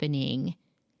suddenly happening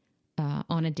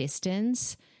on a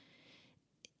distance,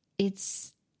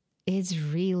 it's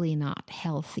really not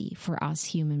healthy for us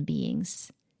human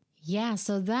beings. Yeah,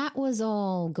 so that was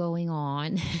all going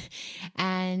on.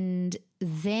 And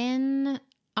then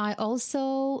I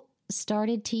also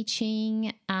started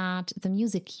teaching at the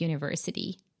music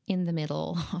university in the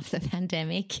middle of the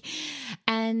pandemic.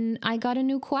 And I got a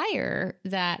new choir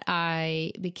that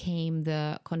I became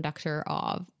the conductor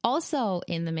of, also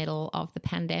in the middle of the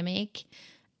pandemic.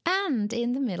 And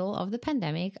in the middle of the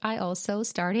pandemic, I also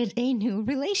started a new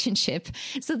relationship.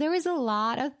 So there was a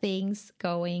lot of things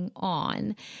going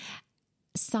on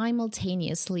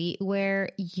simultaneously where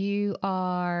you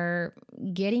are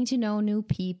getting to know new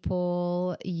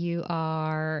people, you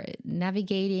are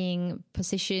navigating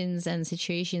positions and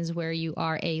situations where you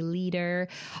are a leader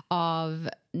of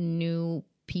new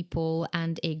people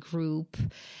and a group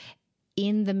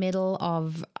in the middle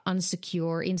of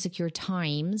insecure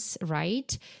times,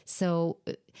 right? So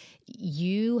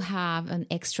you have an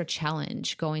extra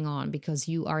challenge going on because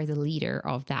you are the leader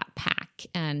of that pack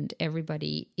and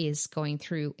everybody is going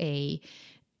through a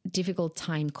difficult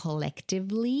time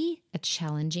collectively, a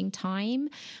challenging time.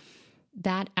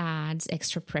 That adds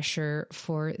extra pressure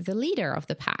for the leader of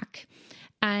the pack.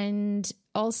 And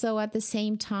also at the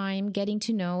same time, getting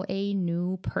to know a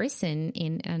new person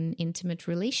in an intimate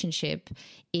relationship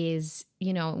is,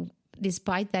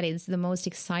 despite that it's the most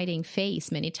exciting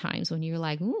phase many times when you're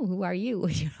like, ooh, who are you?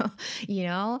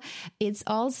 It's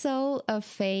also a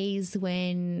phase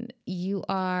when it's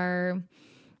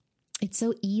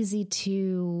so easy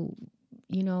to,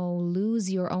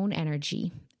 lose your own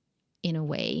energy in a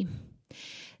way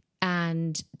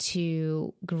and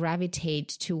to gravitate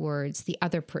towards the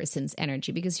other person's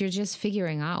energy, because you're just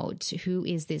figuring out who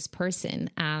is this person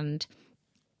and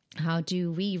how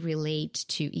do we relate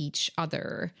to each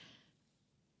other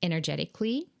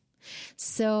energetically.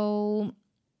 So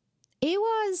it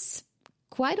was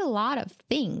quite a lot of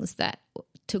things that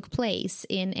took place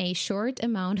in a short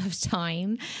amount of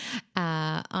time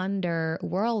under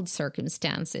world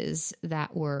circumstances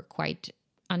that were quite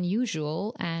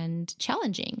unusual and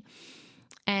challenging.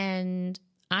 And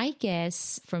I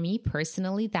guess for me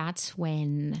personally, that's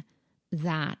when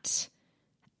that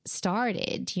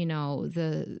started, in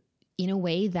a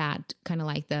way that kind of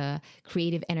like the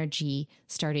creative energy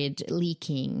started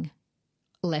leaking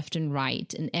left and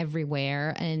right and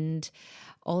everywhere. And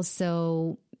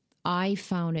also I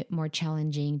found it more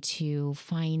challenging to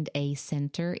find a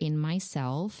center in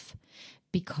myself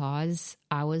because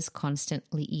I was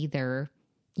constantly either,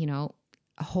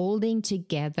 holding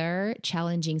together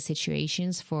challenging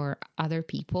situations for other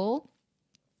people,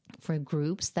 for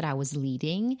groups that I was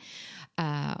leading,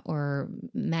 or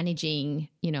managing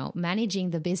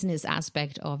the business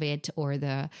aspect of it, or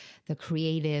the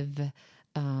creative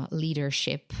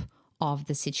leadership of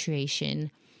the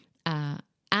situation,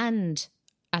 and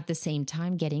at the same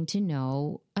time getting to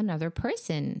know another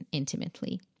person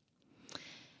intimately.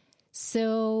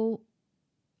 So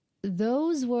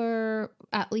those were,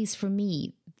 at least for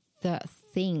me, the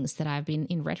things that I've been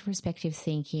in retrospective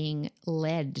thinking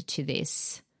led to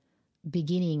this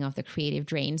beginning of the creative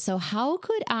drain. So how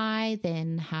could I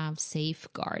then have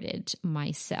safeguarded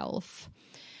myself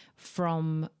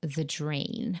from the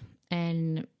drain?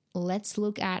 And let's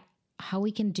look at how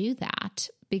we can do that,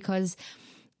 because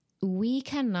we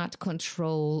cannot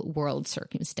control world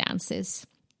circumstances.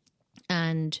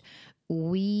 And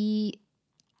we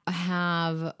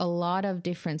have a lot of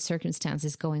different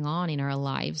circumstances going on in our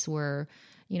lives where,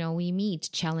 we meet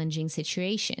challenging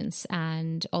situations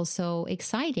and also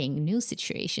exciting new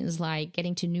situations, like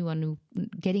getting to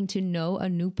know a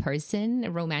new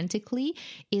person romantically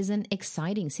is an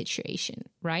exciting situation,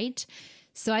 right?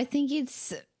 So I think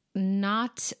it's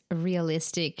not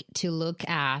realistic to look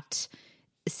at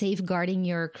safeguarding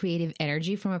your creative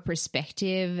energy from a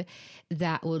perspective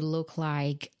that would look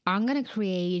like, I'm going to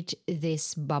create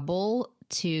this bubble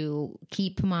to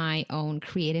keep my own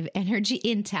creative energy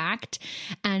intact,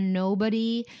 and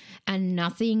nobody and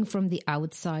nothing from the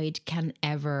outside can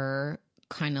ever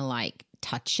kind of like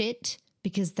touch it,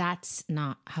 because that's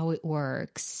not how it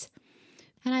works.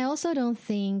 And I also don't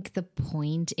think the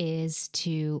point is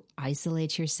to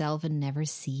isolate yourself and never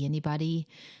see anybody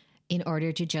in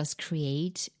order to just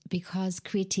create, because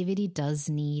creativity does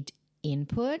need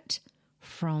input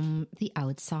from the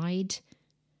outside.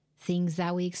 Things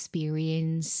that we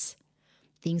experience,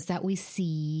 things that we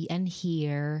see and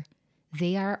hear,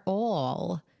 they are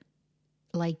all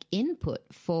like input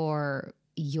for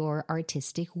your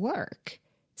artistic work.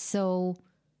 So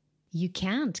you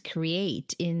can't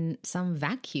create in some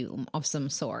vacuum of some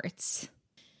sorts.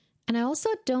 And I also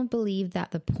don't believe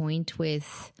that the point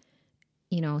with,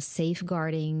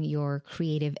 safeguarding your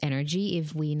creative energy,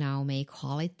 if we now may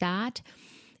call it that,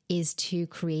 is to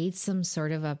create some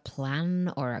sort of a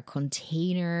plan or a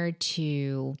container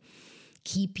to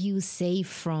keep you safe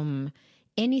from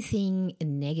anything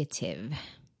negative,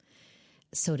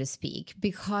 so to speak.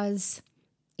 Because,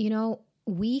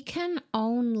 we can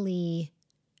only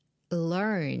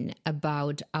learn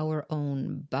about our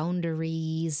own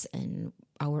boundaries and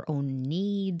our own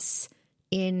needs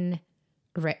in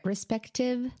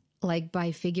retrospective, like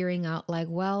by figuring out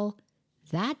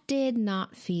that did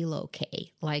not feel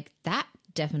okay. Like that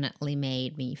definitely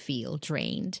made me feel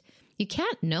drained. You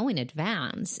can't know in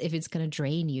advance if it's going to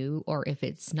drain you or if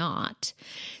it's not.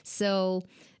 So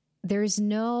there's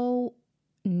no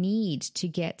need to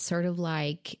get sort of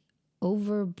like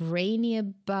over brainy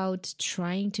about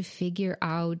trying to figure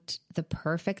out the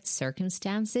perfect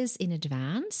circumstances in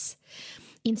advance.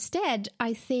 Instead,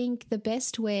 I think the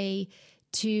best way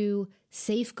to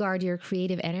safeguard your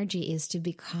creative energy is to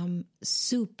become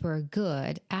super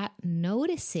good at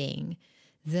noticing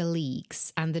the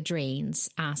leaks and the drains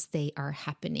as they are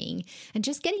happening, and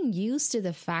just getting used to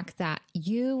the fact that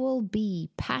you will be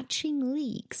patching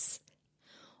leaks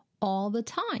all the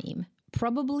time,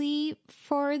 probably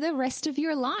for the rest of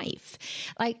your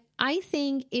life. Like, I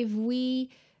think if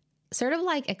we sort of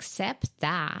like accept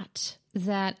that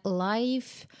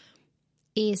life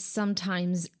is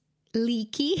sometimes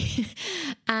leaky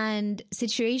and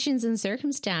situations and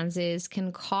circumstances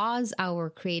can cause our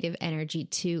creative energy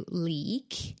to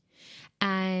leak.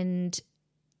 And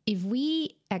if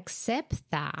we accept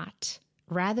that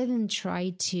rather than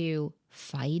try to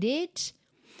fight it,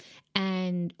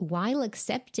 and while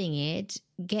accepting it,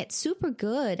 get super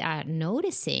good at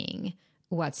noticing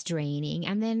what's draining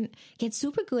and then get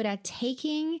super good at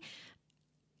taking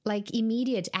like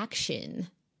immediate action,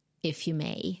 if you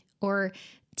may, or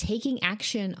taking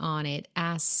action on it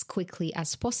as quickly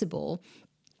as possible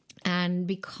and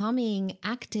becoming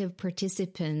active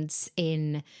participants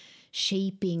in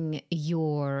shaping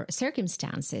your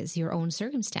circumstances, your own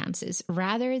circumstances,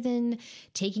 rather than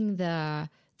taking the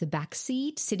back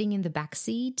seat, sitting in the back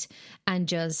seat and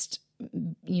just,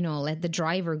 let the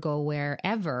driver go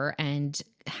wherever and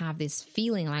have this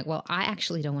feeling like, well, I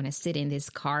actually don't want to sit in this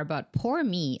car, but poor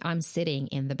me, I'm sitting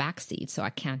in the back seat, so I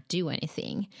can't do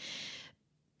anything.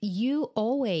 You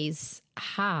always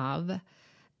have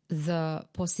the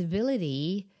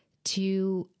possibility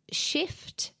to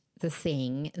shift the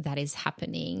thing that is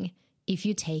happening if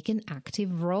you take an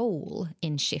active role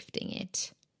in shifting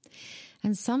it.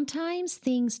 And sometimes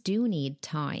things do need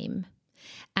time,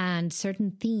 and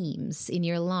certain themes in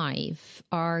your life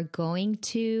are going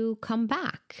to come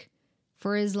back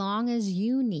for as long as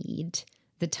you need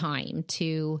the time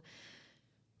to,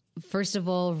 first of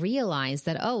all, realize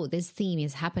that, oh, this theme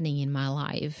is happening in my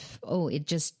life. Oh, it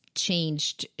just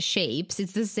changed shapes.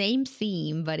 It's the same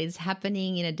theme, but it's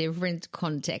happening in a different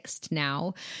context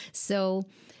now. So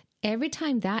every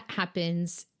time that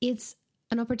happens, it's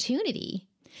an opportunity.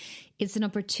 It's an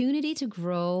opportunity to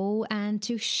grow and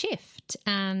to shift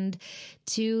and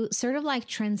to sort of like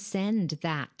transcend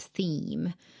that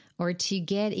theme or to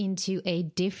get into a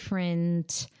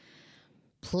different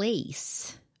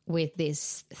place with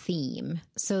this theme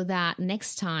so that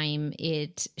next time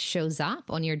it shows up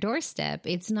on your doorstep,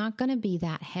 it's not going to be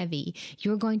that heavy.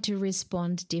 You're going to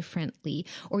respond differently,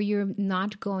 or you're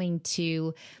not going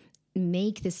to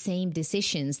make the same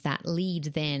decisions that lead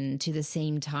then to the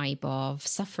same type of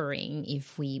suffering,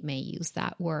 if we may use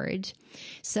that word.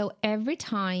 So every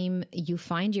time you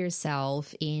find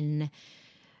yourself in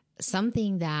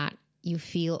something that you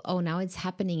feel, oh, now it's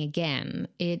happening again,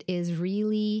 it is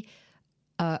really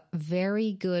a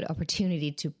very good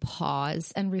opportunity to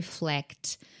pause and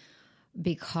reflect,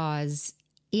 because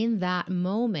in that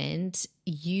moment,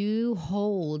 you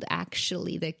hold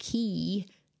actually the key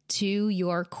to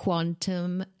your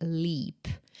quantum leap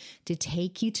to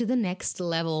take you to the next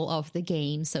level of the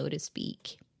game, so to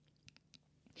speak.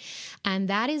 And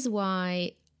that is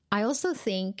why I also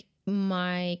think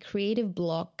my creative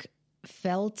block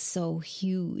felt so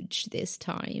huge this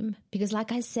time, because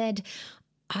like I said,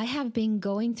 I have been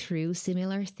going through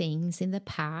similar things in the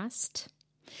past,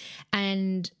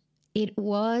 and it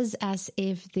was as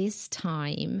if this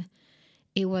time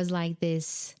it was like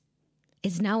this,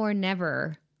 it's now or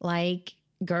never. Like,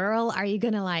 girl, are you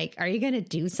going to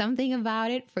do something about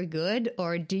it for good?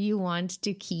 Or do you want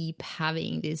to keep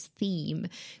having this theme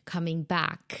coming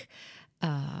back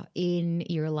in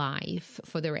your life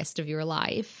for the rest of your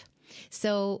life?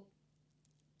 So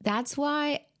that's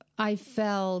why I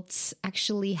felt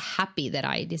actually happy that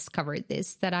I discovered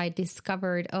this, that I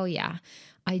discovered, oh yeah,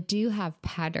 I do have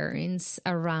patterns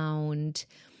around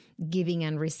giving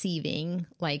and receiving.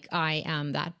 Like, I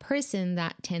am that person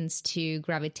that tends to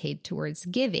gravitate towards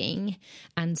giving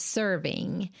and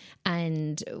serving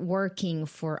and working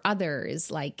for others,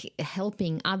 like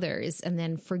helping others, and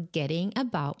then forgetting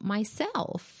about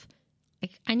myself.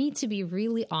 Like, I need to be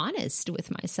really honest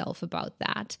with myself about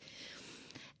that.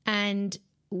 And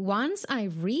once I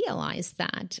realize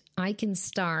that, I can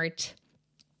start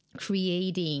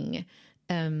creating,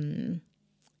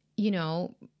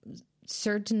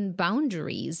 certain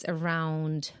boundaries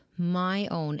around my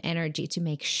own energy to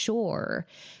make sure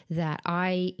that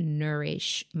I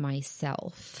nourish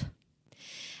myself.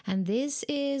 And this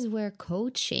is where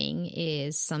coaching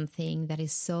is something that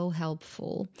is so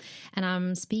helpful. And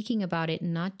I'm speaking about it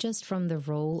not just from the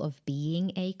role of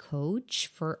being a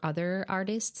coach for other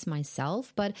artists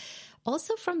myself, but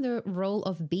also from the role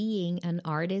of being an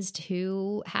artist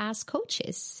who has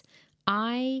coaches.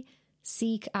 I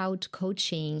seek out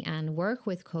coaching and work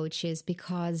with coaches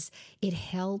because it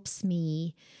helps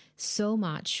me so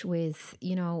much with,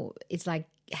 it's like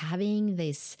having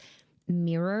this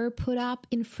mirror put up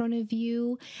in front of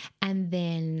you and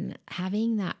then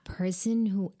having that person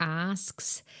who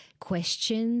asks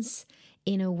questions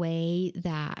in a way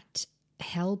that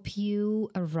help you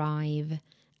arrive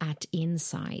at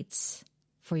insights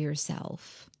for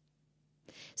yourself.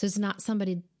 So it's not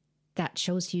somebody that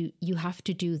shows you have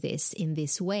to do this in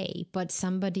this way, but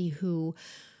somebody who,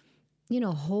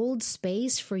 holds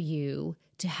space for you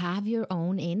to have your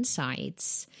own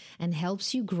insights and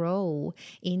helps you grow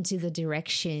into the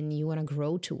direction you want to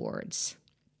grow towards.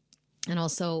 And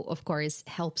also, of course,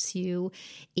 helps you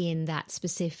in that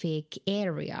specific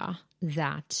area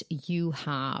that you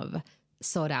have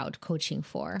sought out coaching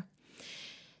for.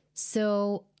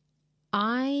 So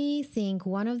I think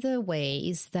one of the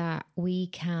ways that we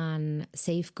can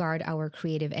safeguard our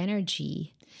creative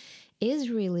energy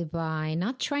is really by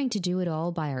not trying to do it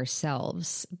all by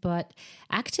ourselves, but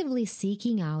actively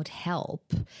seeking out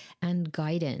help and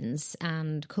guidance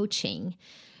and coaching,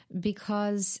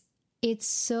 because it's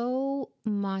so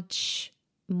much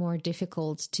more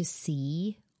difficult to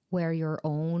see where your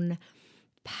own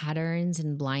patterns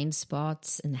and blind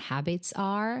spots and habits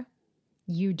are.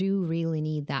 You do really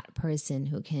need that person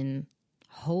who can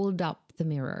hold up the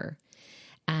mirror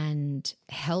and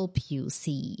help you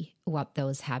see what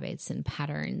those habits and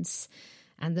patterns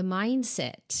and the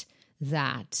mindset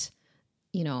that,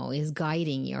 is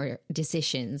guiding your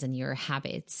decisions and your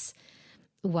habits,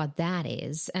 what that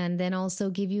is, and then also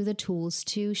give you the tools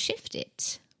to shift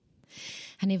it.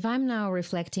 And if I'm now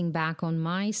reflecting back on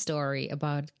my story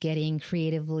about getting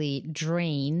creatively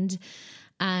drained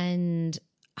and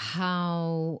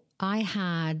how I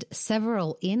had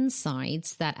several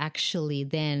insights that actually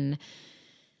then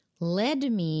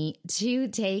led me to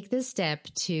take the step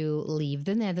to leave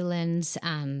the Netherlands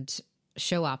and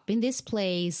show up in this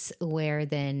place where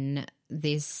then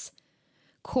this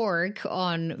cork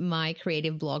on my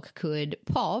creative block could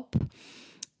pop.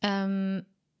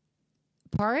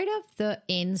 Part of the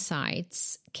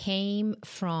insights came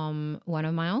from one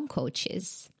of my own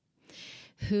coaches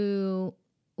who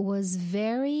was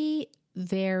very,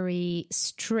 very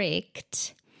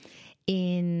strict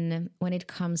in when it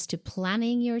comes to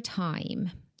planning your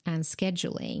time and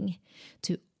scheduling,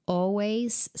 to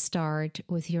always start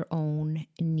with your own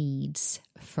needs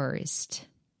first.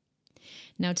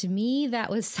 Now, to me, that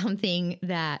was something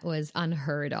that was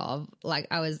unheard of. Like,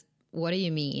 what do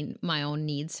you mean, my own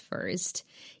needs first?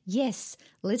 Yes,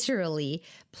 literally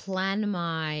plan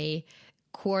my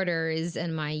quarters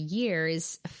and my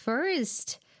years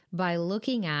first by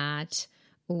looking at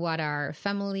what are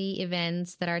family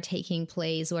events that are taking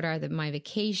place, what are my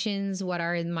vacations, what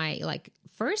are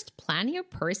first plan your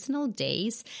personal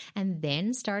days and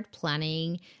then start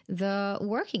planning the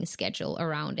working schedule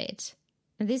around it.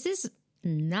 And this is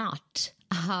not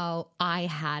how I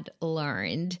had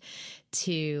learned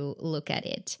to look at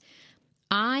it.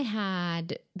 I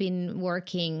had been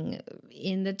working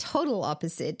in the total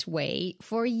opposite way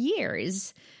for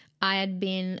years. I had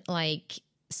been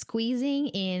squeezing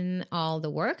in all the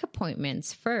work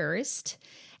appointments first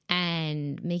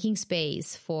and making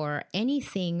space for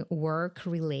anything work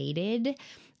related,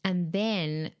 and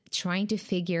then trying to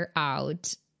figure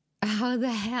out how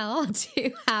the hell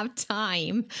to have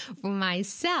time for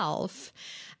myself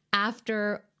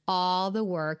after all the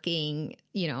working,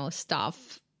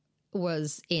 stuff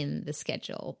was in the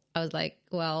schedule. I was like,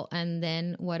 well, and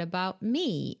then what about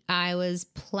me? I was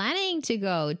planning to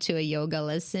go to a yoga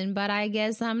lesson, but I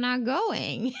guess I'm not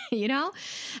going,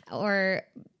 or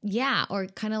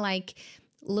kind of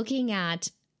looking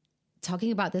at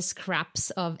talking about the scraps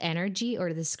of energy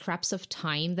or the scraps of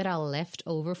time that are left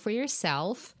over for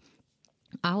yourself.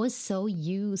 I was so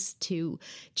used to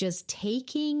just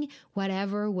taking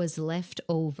whatever was left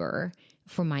over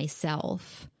for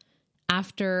myself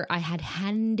after I had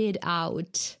handed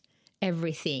out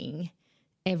everything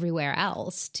everywhere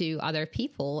else to other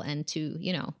people and to,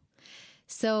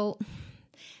 So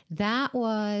that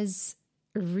was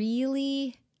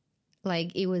really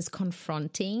it was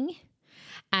confronting.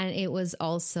 And it was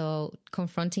also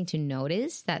confronting to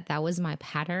notice that was my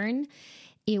pattern.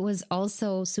 It was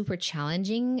also super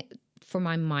challenging for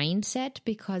my mindset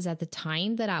because at the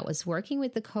time that I was working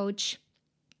with the coach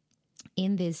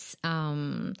in this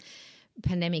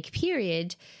pandemic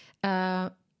period, I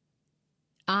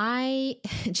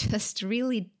just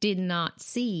really did not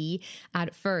see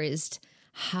at first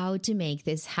how to make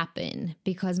this happen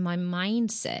because my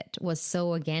mindset was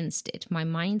so against it. My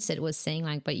mindset was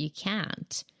saying but you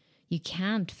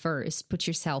can't first put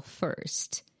yourself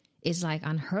first. It's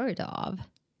unheard of.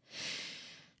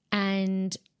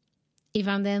 And if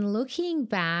I'm then looking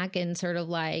back and sort of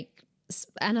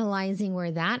analyzing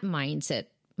where that mindset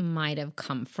might have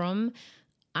come from,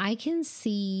 I can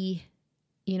see,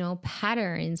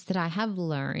 patterns that I have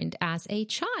learned as a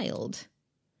child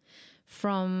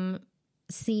from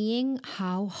seeing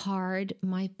how hard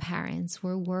my parents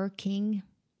were working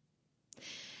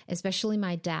especially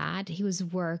my dad, he was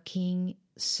working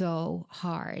so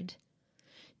hard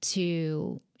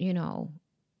to,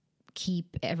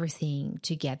 keep everything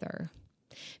together,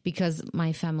 because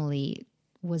my family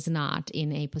was not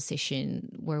in a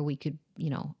position where we could,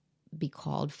 be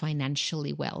called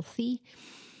financially wealthy.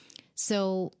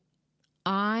 So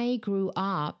I grew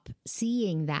up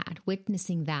seeing that,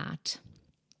 witnessing that.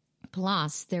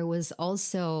 Plus, there was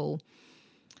also,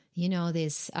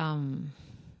 this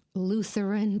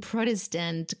Lutheran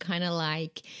Protestant kind of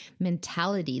like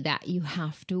mentality that you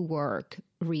have to work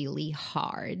really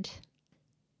hard.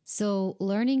 So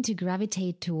learning to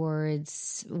gravitate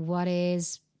towards what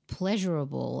is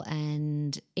pleasurable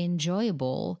and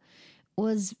enjoyable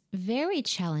was very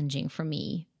challenging for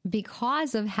me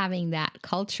because of having that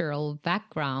cultural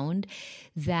background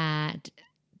that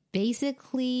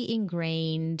basically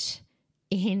ingrained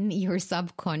in your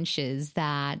subconscious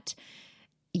that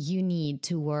you need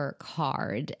to work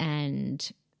hard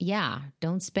and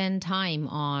don't spend time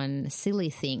on silly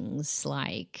things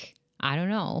like, I don't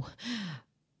know,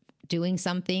 doing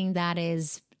something that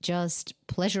is just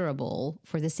pleasurable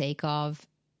for the sake of,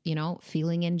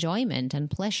 feeling enjoyment and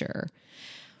pleasure.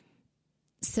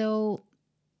 So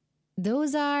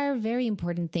those are very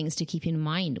important things to keep in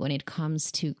mind when it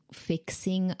comes to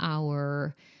fixing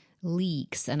our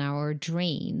leaks and our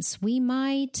drains. We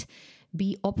might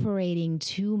be operating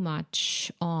too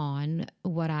much on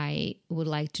what I would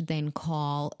like to then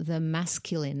call the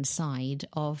masculine side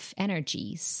of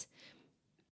energies.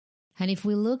 And if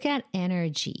we look at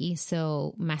energy,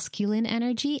 so masculine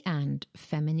energy and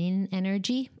feminine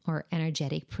energy or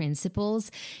energetic principles,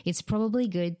 it's probably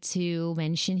good to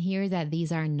mention here that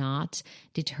these are not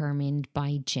determined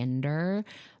by gender,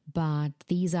 but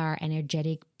these are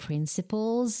energetic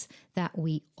principles that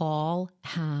we all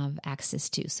have access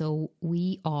to. So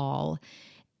we all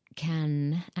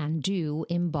can and do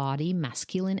embody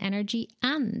masculine energy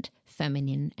and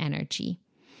feminine energy.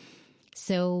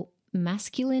 So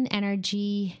masculine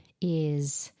energy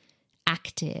is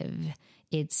active,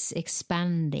 it's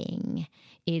expanding,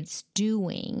 it's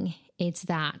doing, it's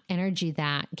that energy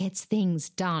that gets things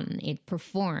done, it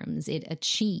performs, it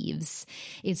achieves.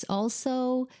 It's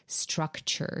also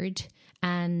structured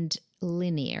and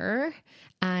linear.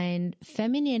 And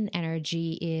feminine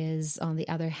energy is, on the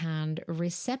other hand,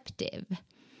 receptive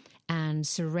and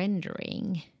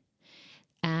surrendering.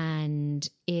 And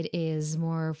it is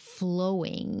more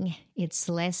flowing. It's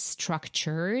less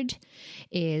structured.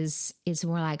 It's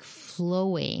more like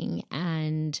flowing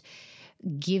and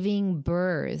giving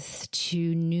birth to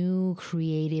new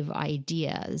creative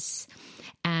ideas.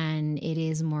 And it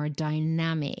is more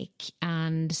dynamic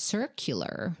and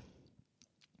circular.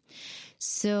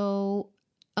 So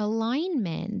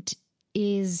alignment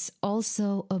is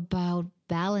also about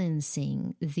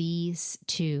balancing these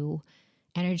two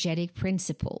energetic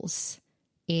principles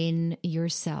in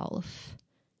yourself,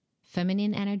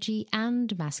 feminine energy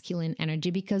and masculine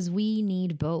energy, because we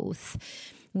need both.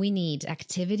 We need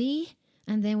activity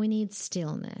and then we need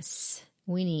stillness.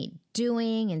 We need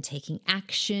doing and taking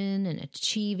action and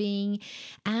achieving,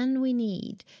 and we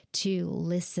need to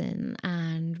listen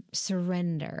and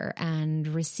surrender and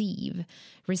receive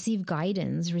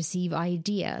guidance, receive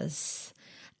ideas,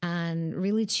 and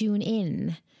really tune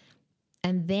in.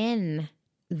 And then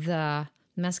the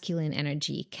masculine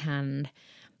energy can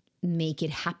make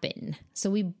it happen. So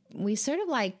we sort of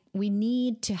like, we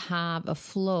need to have a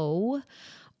flow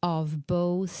of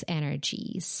both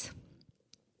energies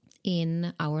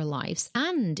in our lives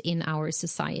and in our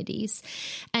societies.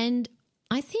 And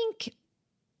I think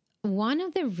one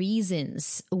of the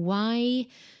reasons why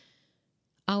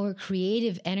our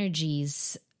creative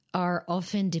energies are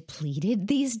often depleted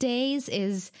these days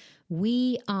is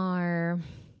we are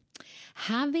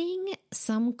having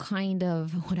some kind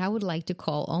of what I would like to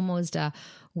call almost a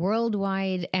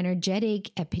worldwide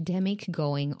energetic epidemic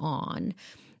going on,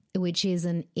 which is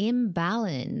an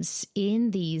imbalance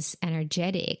in these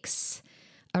energetics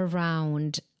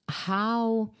around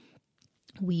how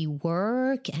we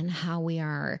work and how we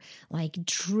are like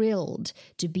drilled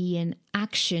to be in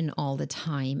action all the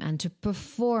time and to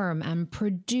perform and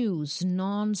produce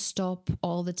nonstop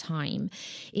all the time.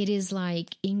 It is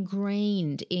like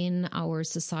ingrained in our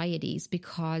societies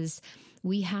because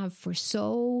we have for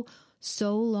so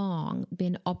long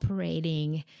been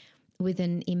operating with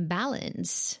an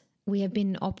imbalance. We have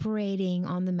been operating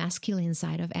on the masculine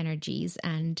side of energies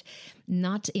and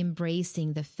not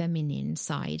embracing the feminine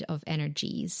side of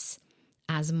energies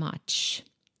as much.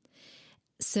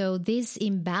 So this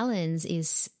imbalance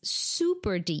is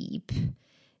super deep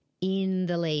in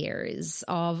the layers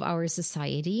of our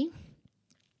society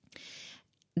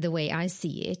the way I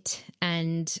see it.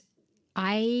 And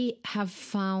I have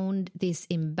found this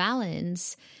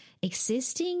imbalance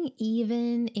existing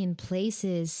even in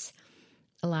places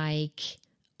like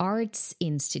arts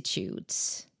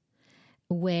institutes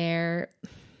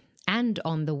and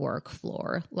on the work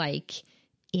floor, like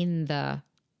in the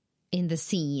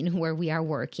scene where we are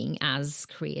working as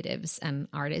creatives and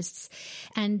artists.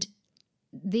 And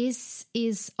this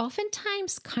is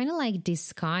oftentimes kind of like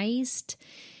disguised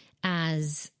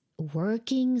as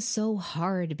working so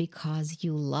hard because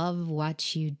you love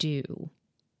what you do,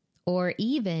 or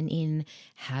even in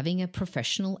having a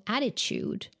professional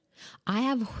attitude. I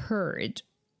have heard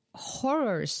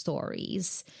horror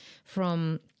stories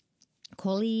from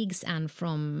colleagues and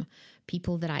from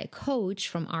people that I coach,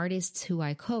 from artists who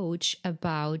I coach,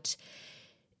 about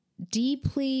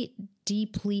deeply,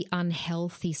 deeply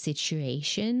unhealthy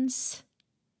situations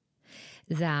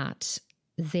that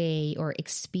or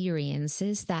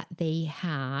experiences that they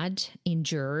had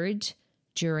endured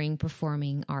during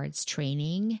performing arts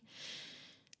training,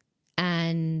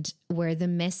 and where the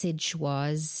message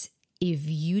was, if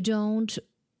you don't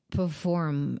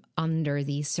perform under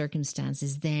these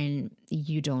circumstances, then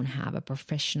you don't have a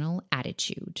professional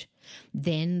attitude.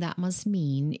 Then that must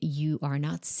mean you are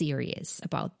not serious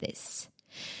about this.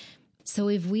 So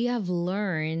if we have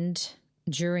learned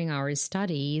during our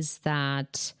studies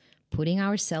that putting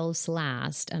ourselves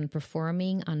last and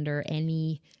performing under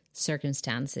any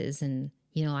circumstances and,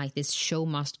 like this show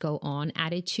must go on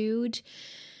attitude,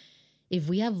 if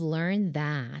we have learned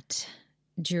that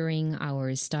during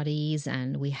our studies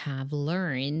and we have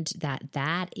learned that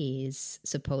that is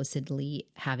supposedly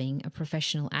having a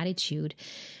professional attitude,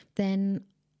 then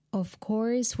of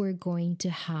course we're going to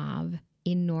have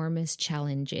enormous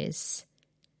challenges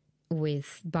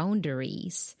with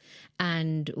boundaries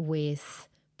and with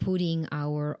putting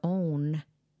our own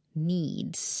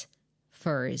needs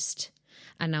first.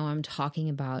 And now I'm talking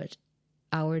about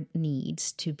our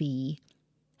needs to be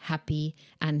happy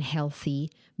and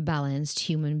healthy, balanced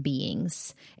human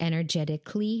beings,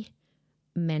 energetically,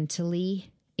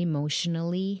 mentally,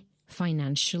 emotionally,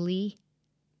 financially,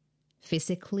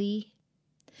 physically.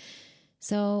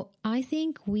 So I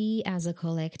think we as a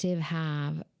collective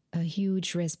have a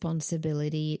huge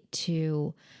responsibility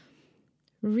to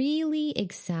really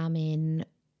examine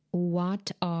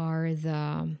what are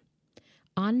the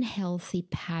unhealthy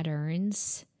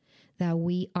patterns that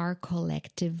we are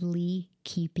collectively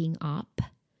keeping up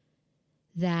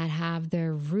that have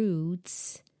their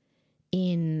roots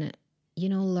in,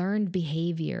 learned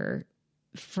behavior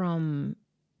from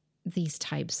these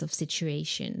types of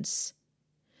situations.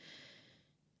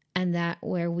 And that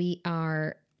where we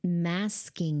are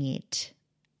masking it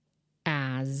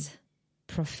as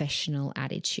professional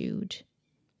attitude.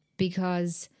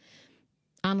 Because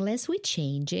unless we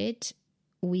change it,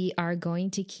 we are going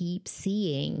to keep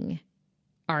seeing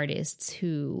artists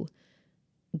who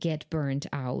get burnt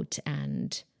out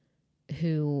and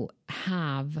who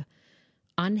have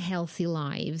unhealthy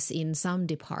lives in some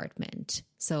department.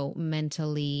 So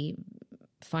mentally,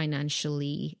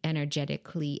 financially,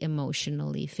 energetically,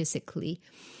 emotionally, physically.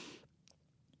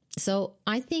 So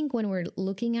I think when we're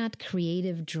looking at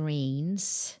creative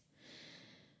drains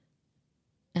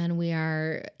and we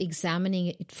are examining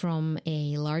it from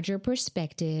a larger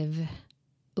perspective,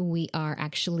 we are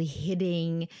actually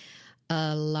hitting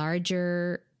a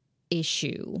larger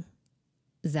issue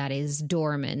that is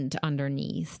dormant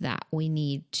underneath that we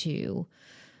need to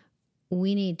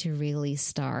really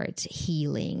start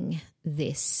healing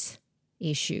this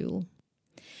issue.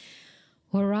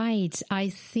 All right, I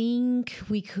think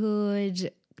we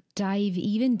could dive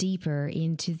even deeper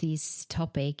into this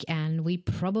topic, and we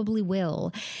probably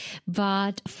will.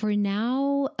 But for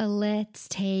now, let's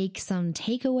take some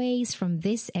takeaways from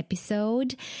this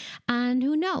episode. And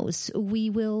who knows, we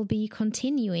will be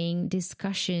continuing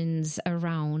discussions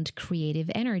around creative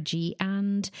energy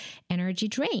and energy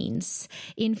drains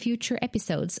in future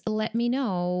episodes. Let me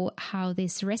know how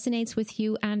this resonates with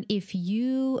you and if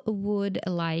you would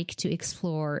like to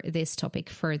explore this topic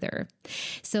further.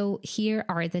 So here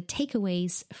are the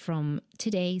takeaways from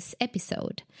today's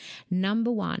episode.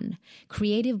 Number 1,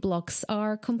 creative blocks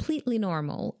are completely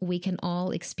normal. We can all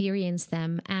experience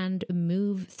them and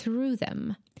move through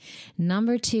them.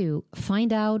 Number 2,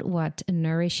 find out what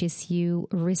nourishes you,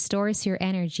 restores your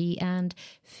energy, and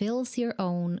fills your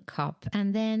own cup,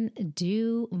 and then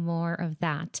do more of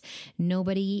that.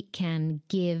 Nobody can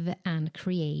give and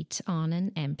create on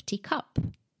an empty cup.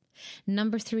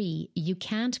 Number 3, you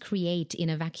can't create in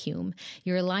a vacuum.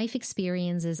 Your life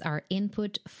experiences are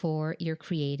input for your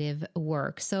creative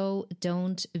work, so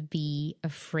don't be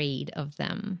afraid of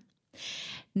them.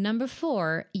 Number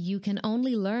 4, you can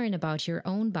only learn about your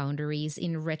own boundaries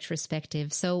in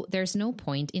retrospective, so there's no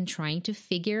point in trying to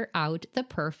figure out the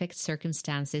perfect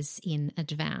circumstances in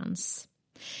advance.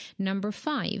 Number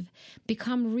 5,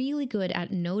 become really good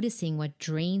at noticing what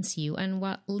drains you and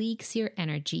what leaks your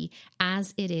energy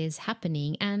as it is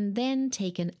happening, and then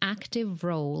take an active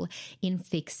role in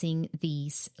fixing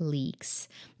these leaks.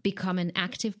 Become an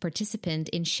active participant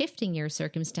in shifting your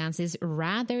circumstances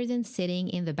rather than sitting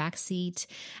in the backseat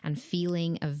and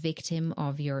feeling a victim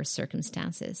of your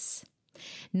circumstances.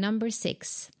 Number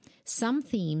 6, some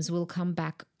themes will come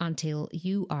back until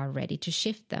you are ready to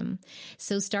shift them.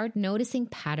 So start noticing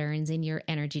patterns in your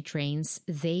energy drains.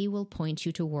 They will point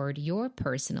you toward your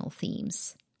personal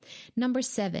themes. Number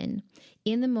 7,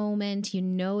 in the moment you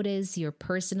notice your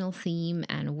personal theme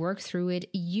and work through it,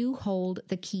 you hold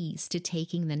the keys to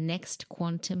taking the next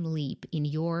quantum leap in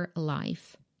your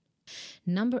life.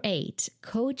 Number 8,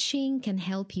 coaching can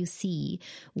help you see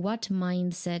what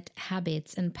mindset,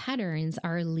 habits, and patterns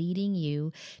are leading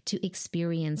you to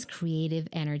experience creative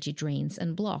energy drains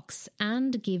and blocks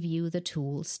and give you the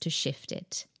tools to shift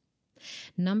it.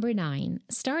 Number 9,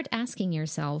 start asking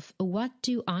yourself, what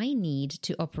do I need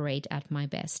to operate at my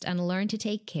best, and learn to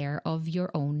take care of your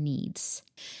own needs.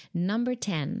 Number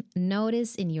 10,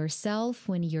 notice in yourself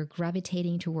when you're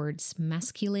gravitating towards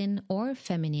masculine or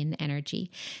feminine energy.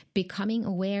 Becoming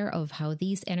aware of how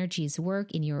these energies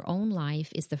work in your own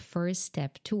life is the first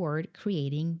step toward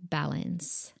creating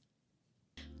balance.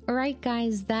 All right,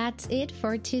 guys, that's it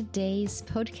for today's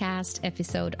podcast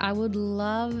episode. I would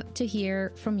love to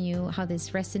hear from you how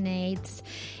this resonates.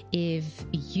 If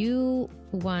you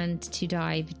want to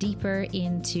dive deeper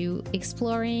into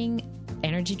exploring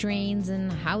energy drains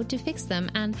and how to fix them.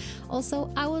 And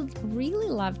also, I would really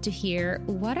love to hear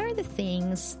what are the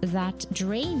things that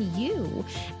drain you.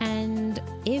 And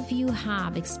if you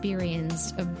have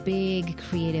experienced a big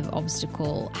creative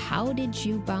obstacle, how did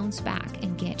you bounce back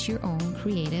and get your own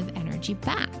creative energy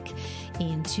back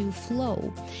into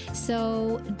flow?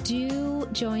 So do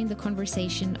join the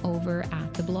conversation over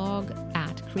at the blog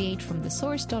at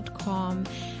createfromthesource.com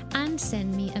and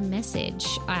send me a message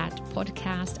at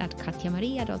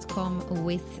podcast@katjamaria.com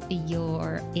with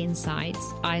your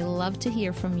insights. I love to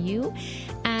hear from you,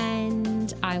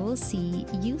 and I will see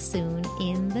you soon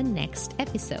in the next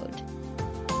episode.